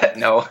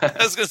 No. I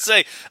was going to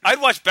say,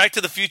 I'd watch Back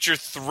to the Future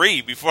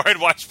 3 before I'd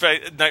watch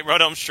Nightmare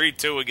on Elm Street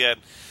 2 again.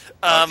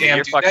 Damn,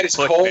 dude, that is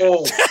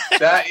cold.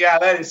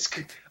 that is.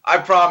 I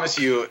promise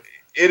you,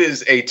 it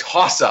is a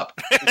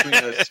toss-up between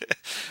those two.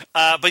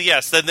 But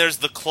yes, then there's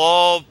the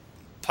claw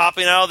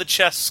popping out of the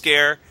chest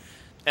scare,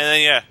 and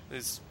then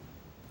it's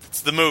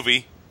the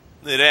movie.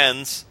 It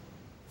ends.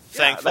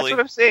 Thankfully, that's what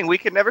I'm saying. We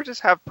can never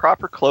just have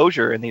proper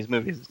closure in these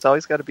movies. It's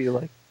always got to be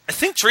like. I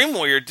think Dream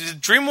Warrior.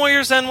 Did Dream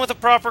Warriors end with a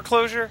proper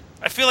closure?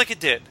 I feel like it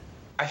did.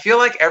 I feel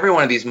like every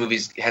one of these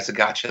movies has a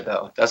gotcha,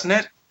 though, doesn't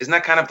it? Isn't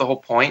that kind of the whole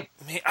point?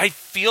 I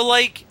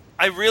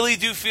really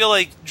do feel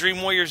like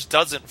Dream Warriors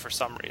doesn't for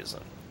some reason.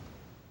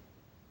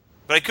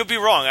 But I could be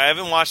wrong. I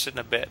haven't watched it in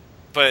a bit.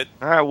 But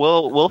all right,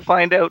 we'll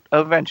find out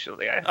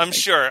eventually. I'm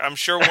sure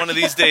one of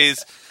these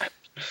days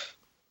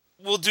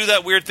we'll do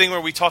that weird thing where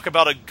we talk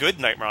about a good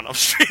Nightmare on Elm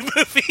Street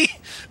movie.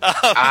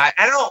 I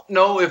don't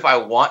know if I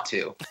want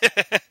to.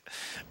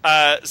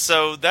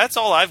 So that's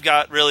all I've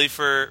got really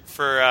for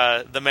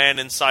the man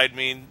inside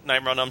me,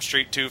 Nightmare on Elm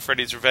Street 2,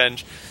 Freddy's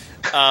Revenge.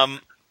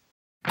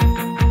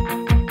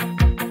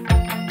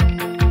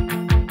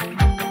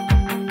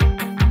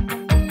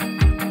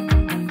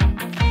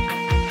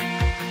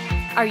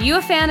 Are you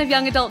a fan of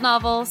young adult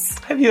novels?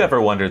 Have you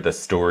ever wondered the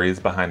stories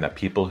behind the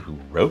people who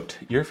wrote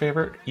your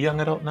favorite young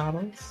adult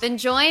novels? Then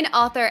join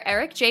author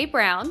Eric J.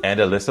 Brown And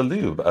Alyssa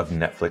Lube of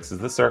Netflix's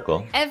The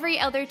Circle. every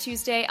other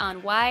Tuesday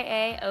on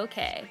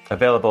YAOK.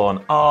 Available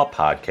on all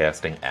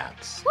podcasting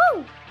apps.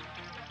 Woo!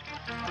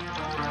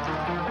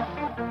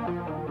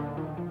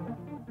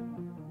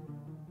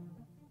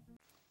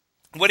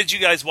 What did you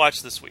guys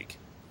watch this week?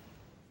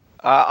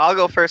 I'll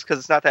go first because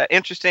it's not that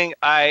interesting.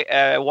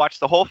 I watched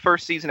the whole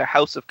first season of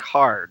House of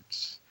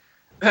Cards.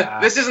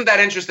 This isn't that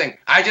interesting.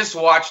 I just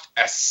watched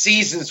a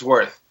season's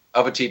worth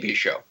of a TV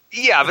show.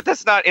 Yeah, but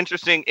that's not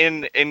interesting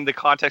in the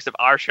context of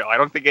our show. I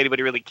don't think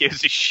anybody really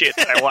gives a shit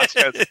that I watched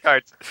House of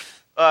Cards.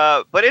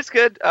 But it's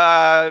good.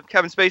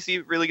 Kevin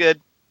Spacey, really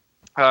good.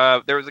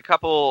 There was a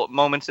couple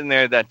moments in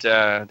there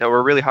that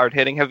were really hard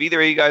hitting. Have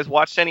either of you guys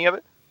watched any of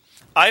it?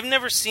 I've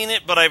never seen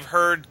it, but I've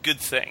heard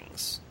good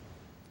things.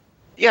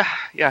 Yeah,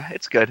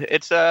 it's good.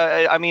 It's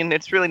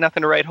it's really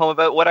nothing to write home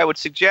about. What I would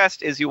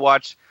suggest is you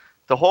watch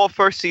the whole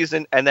first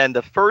season and then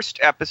the first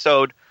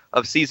episode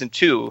of season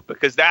 2,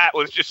 because that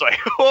was just like,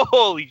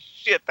 holy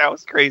shit, that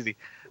was crazy.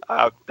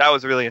 That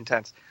was really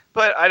intense.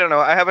 But I don't know.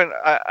 I haven't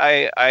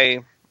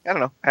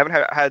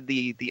had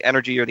the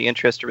energy or the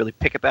interest to really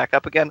pick it back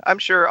up again. I'm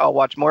sure I'll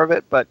watch more of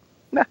it, but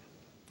nah.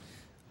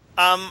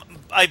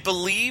 I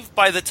believe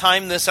by the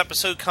time this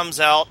episode comes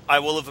out, I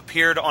will have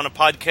appeared on a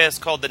podcast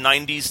called the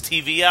 90s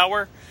TV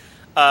Hour.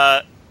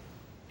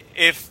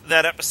 If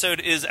that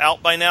episode is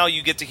out by now,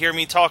 you get to hear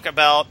me talk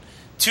about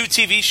 2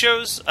 TV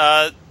shows,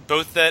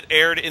 both that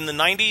aired in the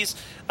 90s.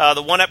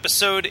 The one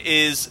episode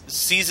is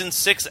Season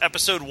 6,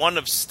 Episode 1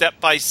 of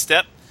Step by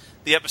Step,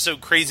 the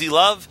episode Crazy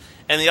Love.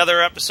 And the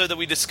other episode that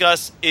we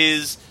discuss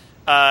is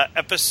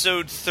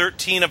Episode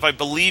 13 of, I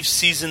believe,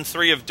 Season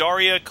 3 of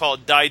Daria,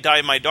 called Die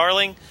Die My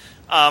Darling.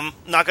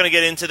 Not going to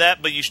get into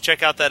that, but you should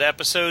check out that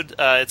episode.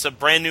 It's a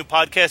brand new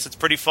podcast. It's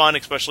pretty fun,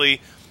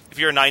 especially if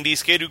you're a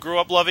 90s kid who grew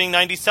up loving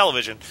 90s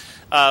television.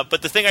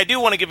 But the thing I do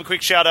want to give a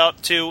quick shout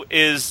out to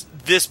is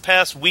this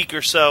past week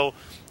or so,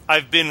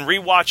 I've been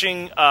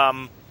rewatching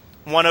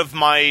one of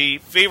my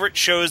favorite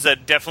shows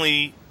that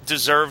definitely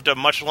deserved a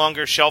much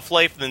longer shelf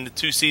life than the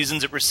 2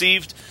 seasons it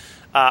received.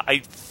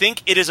 I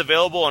think it is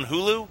available on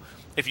Hulu,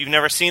 if you've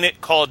never seen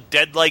it, called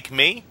Dead Like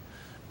Me.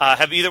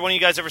 Have either one of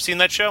you guys ever seen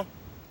that show?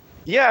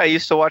 Yeah, I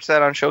used to watch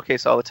that on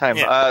Showcase all the time.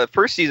 Yeah. The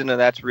first season of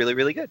that's really,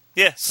 really good.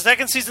 Yeah,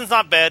 second season's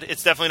not bad.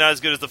 It's definitely not as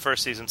good as the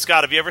first season.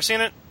 Scott, have you ever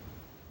seen it?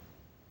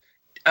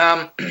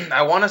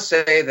 I want to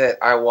say that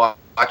I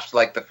watched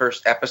like the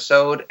first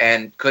episode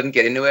and couldn't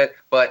get into it,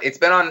 but it's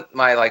been on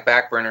my like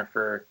back burner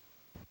for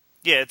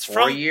it's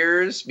 4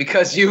 years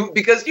because you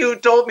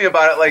told me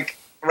about it like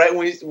right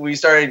when we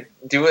started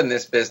doing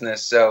this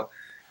business. So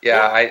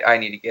yeah, I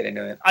need to get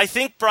into it. I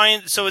think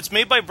Brian. So it's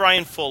made by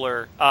Brian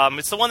Fuller.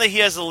 It's the one that he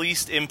has the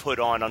least input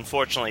on,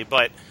 unfortunately.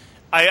 But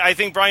I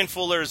think Brian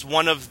Fuller is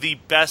one of the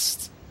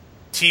best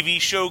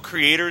TV show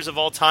creators of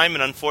all time,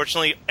 and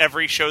unfortunately,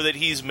 every show that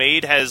he's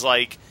made has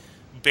like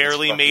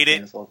barely made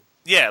it. Canceled.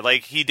 Yeah,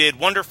 like he did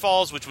Wonder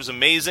Falls, which was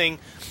amazing.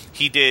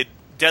 He did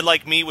Dead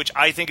Like Me, which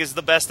I think is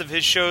the best of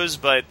his shows.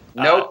 But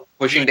nope,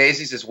 Pushing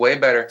Daisies is way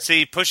better.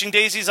 See, Pushing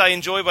Daisies I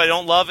enjoy, but I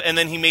don't love. And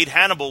then he made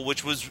Hannibal,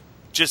 which was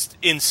just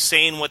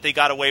insane what they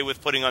got away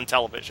with putting on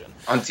television.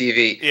 On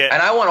TV. Yeah.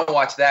 And I want to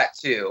watch that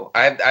too.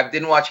 I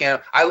didn't watch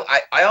Hannibal.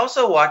 I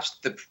also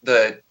watched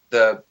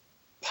the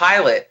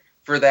pilot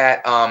for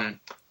that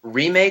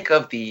remake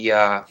of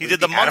the he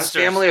did the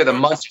Munsters family or the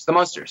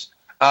Munsters.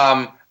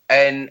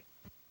 And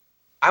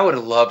I would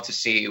have loved to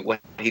see what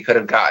he could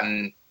have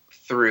gotten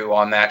through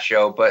on that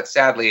show, but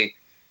sadly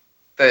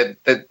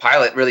the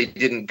pilot really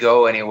didn't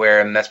go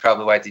anywhere, and that's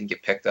probably why it didn't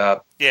get picked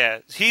up. Yeah,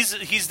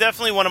 he's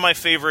definitely one of my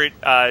favorite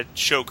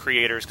show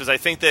creators, because I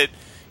think that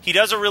he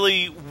does a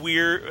really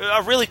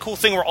cool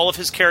thing where all of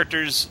his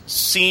characters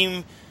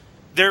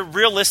they're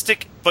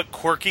realistic but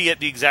quirky at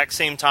the exact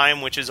same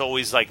time, which is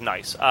always like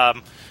nice.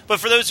 But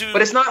for those who,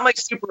 but it's not like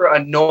super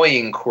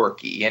annoying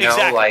quirky, you know,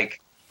 exactly. like.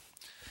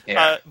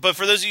 Yeah. But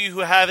for those of you who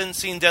haven't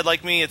seen Dead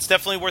Like Me, it's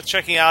definitely worth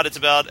checking out. It's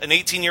about an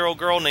 18-year-old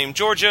girl named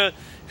Georgia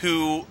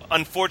who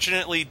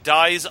unfortunately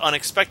dies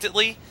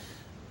unexpectedly.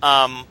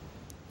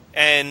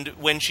 And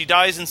when she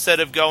dies, instead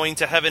of going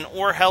to heaven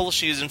or hell,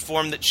 she is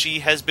informed that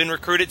she has been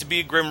recruited to be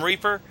a Grim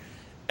Reaper.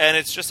 And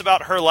it's just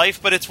about her life,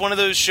 but it's one of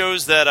those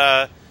shows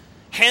that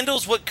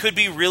handles what could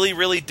be really,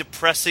 really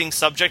depressing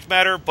subject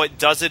matter, but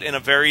does it in a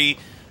very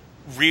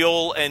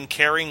real and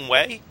caring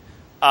way,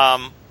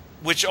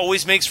 which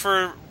always makes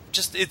for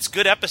it's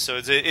good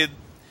episodes. It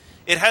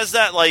has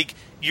that, like,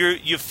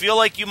 you feel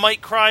like you might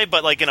cry,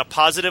 but like in a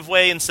positive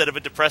way instead of a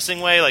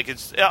depressing way. Like, I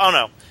don't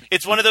know.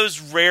 It's one of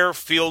those rare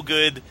feel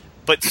good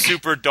but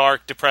super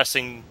dark,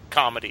 depressing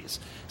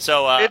comedies.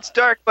 So it's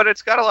dark, but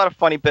it's got a lot of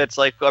funny bits.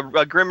 Like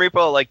a Grim Reaper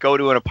will like go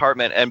to an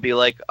apartment and be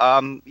like,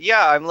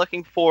 yeah, I'm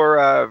looking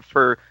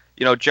for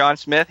John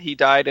Smith. He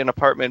died in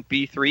apartment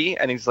B3,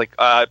 and he's like,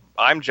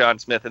 I'm John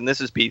Smith, and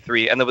this is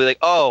B3, and they'll be like,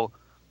 oh.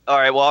 All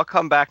right, well, I'll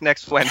come back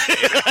next Wednesday.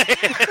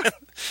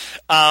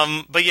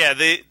 But yeah,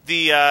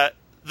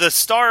 the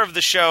star of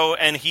the show,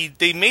 and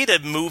they made a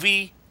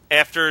movie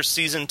after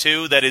season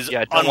 2 that is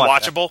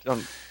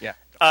unwatchable.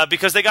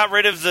 Because they got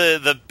rid of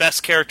the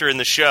best character in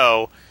the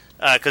show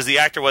because the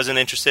actor wasn't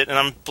interested, and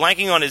I'm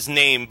blanking on his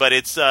name, but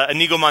it's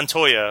Inigo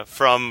Montoya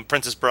from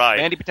Princess Bride.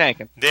 Mandy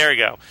Patinkin. There we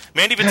go.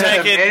 Mandy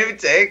Patinkin. Mandy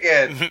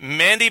Patinkin.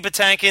 Mandy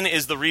Patinkin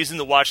is the reason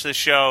to watch this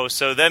show,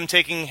 so them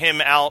taking him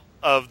out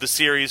of the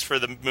series for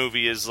the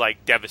movie is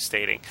like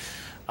devastating.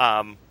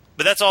 But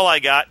that's all I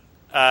got.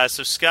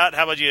 So Scott,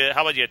 how about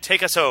you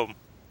take us home?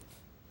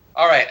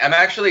 All right, I'm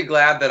actually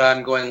glad that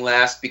I'm going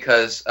last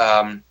because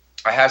I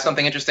have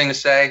something interesting to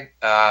say.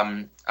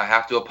 I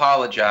have to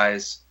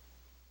apologize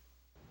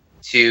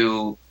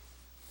to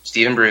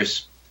Stephen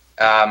Bruce.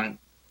 I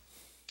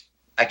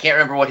can't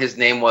remember what his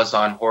name was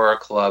on Horror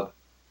Club,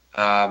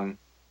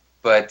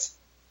 but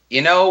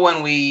you know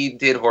when we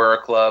did Horror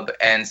Club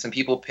and some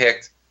people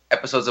picked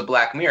episodes of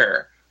Black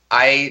Mirror,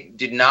 I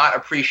did not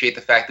appreciate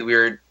the fact that we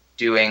were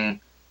doing,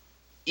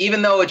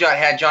 even though it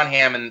had John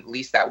Hamm in at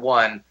least that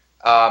one,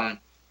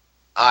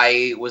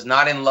 I was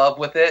not in love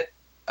with it.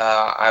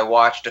 I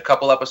watched a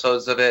couple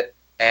episodes of it,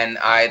 and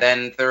I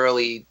then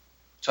thoroughly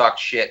talked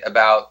shit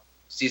about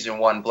Season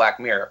 1 Black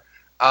Mirror.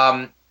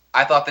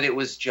 I thought that it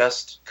was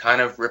just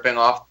kind of ripping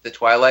off The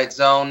Twilight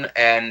Zone,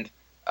 and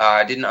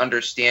I didn't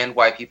understand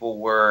why people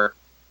were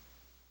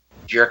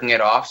jerking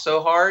it off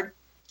so hard.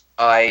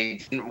 I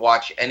didn't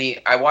watch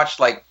any. I watched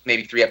like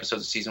maybe 3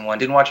 episodes of season 1.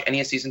 Didn't watch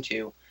any of season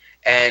 2,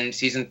 and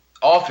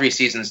all 3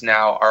 seasons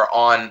now are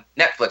on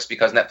Netflix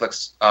because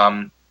Netflix,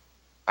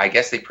 I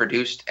guess they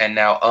produced and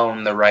now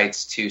own the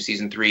rights to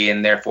season 3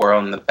 and therefore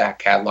own the back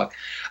catalog.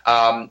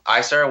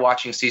 I started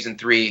watching season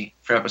 3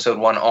 from episode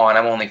 1 on.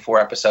 I'm only 4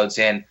 episodes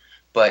in,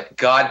 but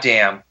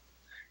goddamn,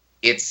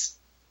 it's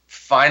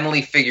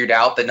finally figured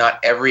out that not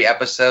every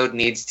episode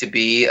needs to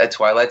be a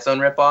Twilight Zone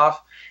ripoff,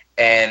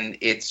 and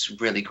it's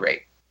really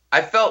great.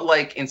 I felt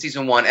like in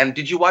season 1, and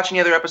did you watch any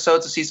other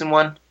episodes of season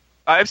 1?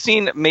 I've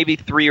seen maybe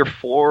 3 or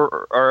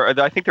 4, or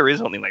I think there is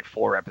only like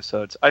 4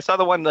 episodes. I saw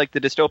the one like the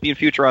dystopian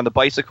future on the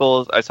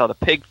bicycles. I saw the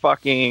pig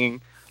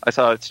fucking. I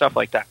saw stuff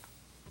like that.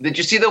 Did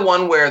you see the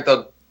one where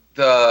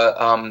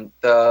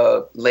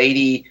the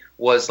lady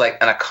was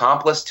like an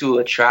accomplice to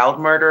a child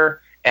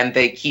murder, and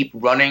they keep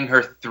running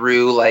her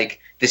through like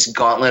this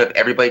gauntlet of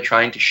everybody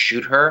trying to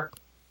shoot her?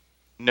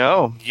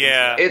 No.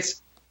 Yeah.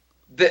 It's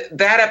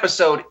that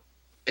episode.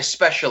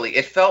 Especially,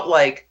 it felt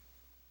like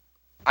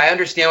I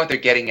understand what they're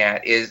getting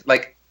at. Is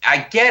like I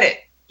get it.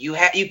 You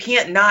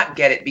can't not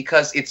get it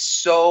because it's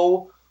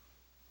so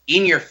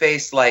in your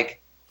face.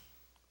 Like,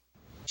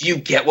 do you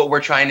get what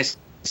we're trying to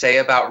say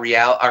about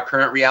our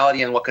current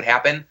reality and what could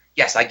happen?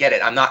 Yes, I get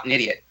it. I'm not an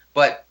idiot.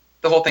 But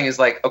the whole thing is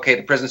like, okay,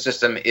 the prison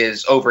system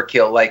is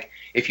overkill. Like,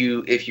 if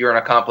you're an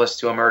accomplice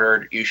to a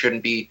murder, you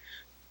shouldn't be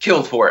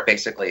killed for it,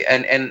 basically.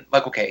 And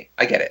like, okay,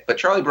 I get it. But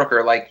Charlie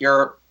Brooker, like,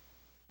 you're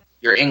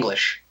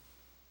English.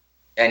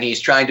 And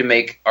he's trying to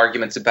make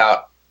arguments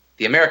about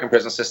the American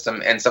prison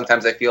system, and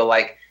sometimes I feel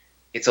like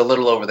it's a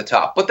little over the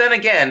top. But then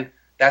again,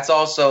 that's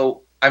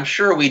also, I'm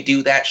sure we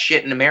do that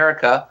shit in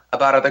America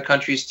about other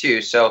countries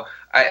too. So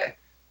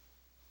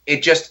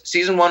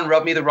season 1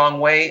 rubbed me the wrong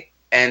way,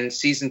 and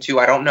season 2,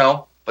 I don't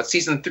know. But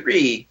season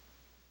 3,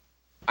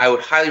 I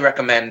would highly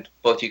recommend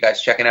both you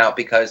guys checking out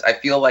because I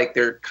feel like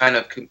they're kind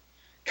of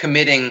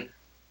committing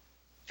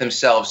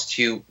themselves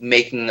to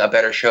making a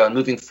better show and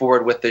moving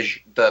forward with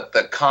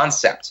the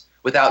concept,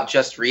 without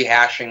just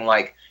rehashing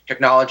like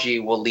technology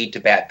will lead to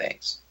bad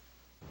things.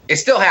 It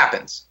still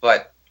happens,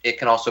 but it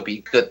can also be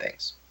good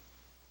things.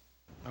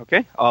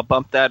 Okay, I'll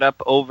bump that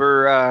up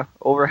over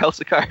House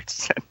of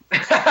Cards.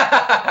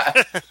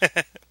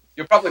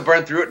 You'll probably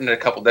burn through it in a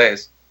couple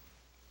days.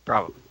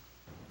 Probably.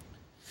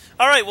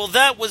 All right, well,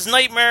 that was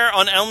Nightmare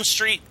on Elm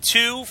Street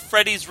 2,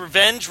 Freddy's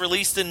Revenge,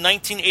 released in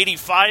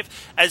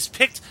 1985, as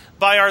picked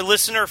by our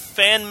listener,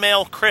 Fan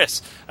Mail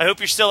Chris. I hope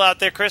you're still out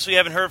there, Chris. We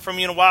haven't heard from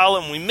you in a while,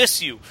 and we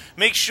miss you.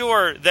 Make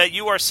sure that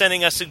you are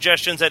sending us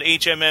suggestions at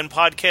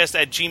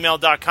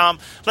hmnpodcast@gmail.com,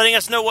 letting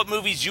us know what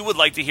movies you would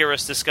like to hear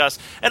us discuss.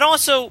 And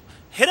also,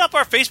 hit up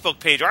our Facebook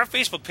page. Our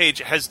Facebook page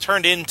has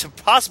turned into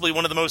possibly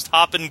one of the most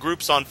hopping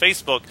groups on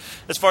Facebook,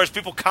 as far as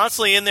people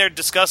constantly in there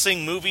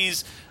discussing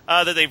movies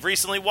that they've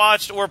recently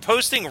watched or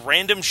posting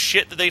random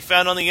shit that they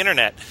found on the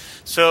internet.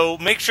 So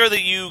make sure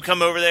that you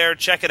come over there,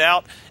 check it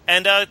out,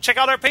 and check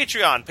out our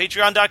Patreon,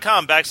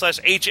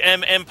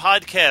 patreon.com/HMM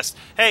Podcast.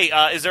 Hey,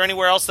 is there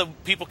anywhere else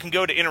that people can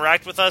go to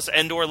interact with us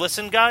and or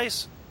listen,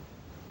 guys?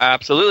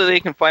 Absolutely.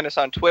 You can find us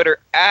on Twitter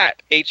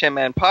at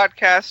HMN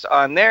Podcast.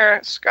 On there,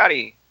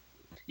 Scotty.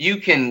 You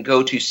can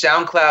go to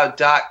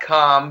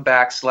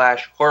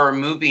soundcloud.com/horror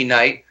movie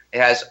night. It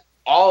has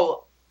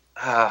all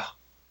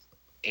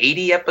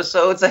 80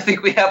 episodes, I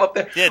think we have up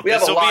there. Yeah,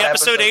 this will be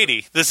episode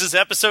 80. This is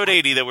episode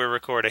 80 that we're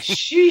recording.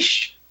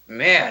 Sheesh.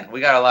 Man,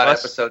 we got a lot of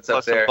episodes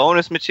up there. Some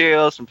bonus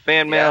material, some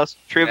fan mail, some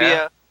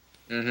trivia.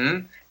 Yeah.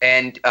 Mm-hmm.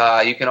 And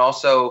you can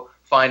also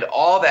find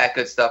all that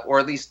good stuff, or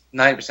at least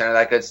 90% of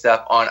that good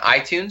stuff, on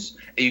iTunes.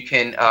 You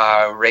can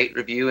rate,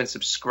 review, and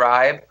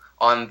subscribe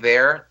on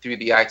there through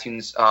the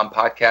iTunes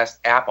podcast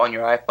app on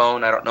your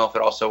iPhone. I don't know if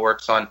it also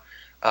works on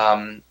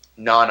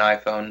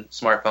non-iPhone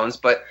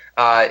smartphones, but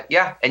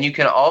yeah. And you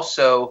can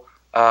also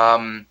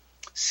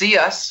see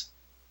us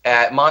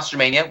at Monster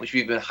Mania, which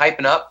we've been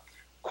hyping up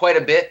quite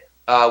a bit.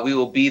 We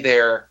will be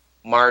there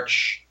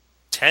March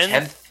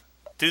 10th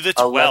through the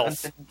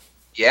 12th. 11th.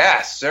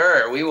 Yes,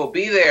 sir. We will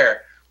be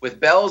there with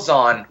bells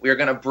on. We're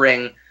going to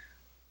bring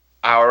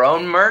our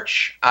own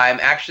merch. I'm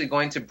actually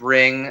going to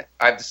bring,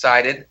 I'm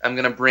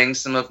going to bring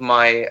some of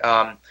my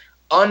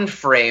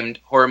unframed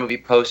horror movie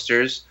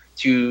posters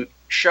to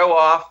show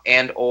off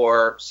and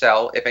or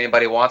sell if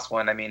anybody wants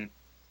one. I mean,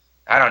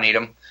 I don't need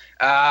them.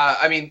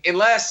 I mean,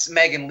 unless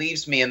Megan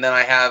leaves me and then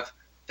I have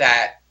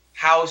that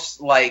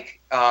house-like...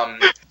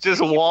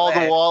 just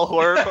wall-to-wall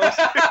horror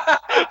poster?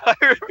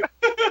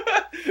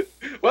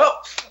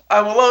 Well,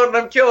 I'm alone and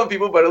I'm killing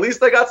people, but at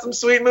least I got some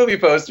sweet movie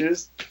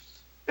posters.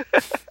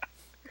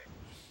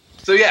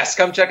 So yes,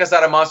 come check us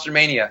out at Monster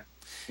Mania,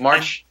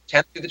 March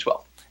 10th through the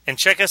 12th. And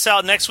check us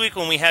out next week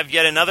when we have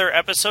yet another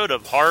episode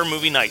of Horror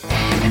Movie Night.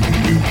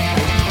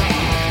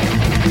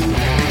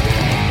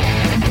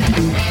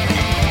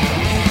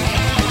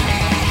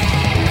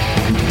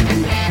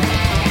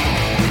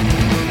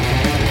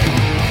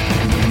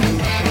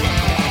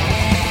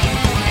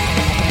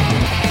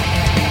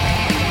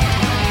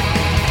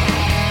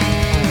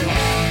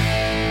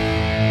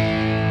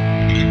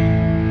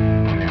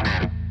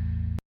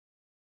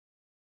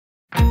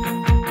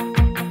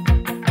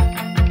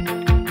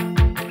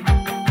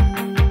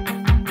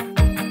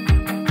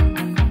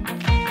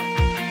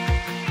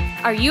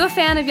 Are you a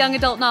fan of young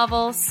adult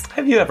novels?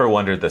 Have you ever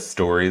wondered the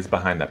stories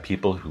behind the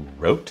people who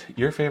wrote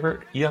your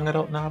favorite young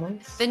adult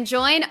novels? Then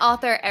join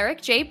author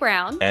Eric J.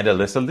 Brown And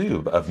Alyssa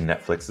Lube of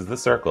Netflix's The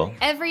Circle.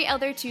 every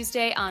other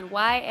Tuesday on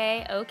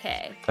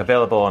YAOK.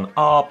 Available on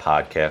all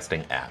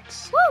podcasting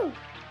apps. Woo!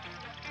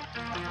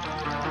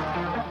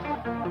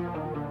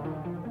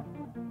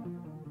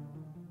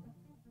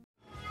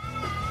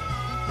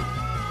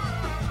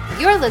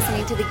 You're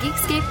listening to the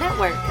Geekscape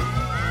Network.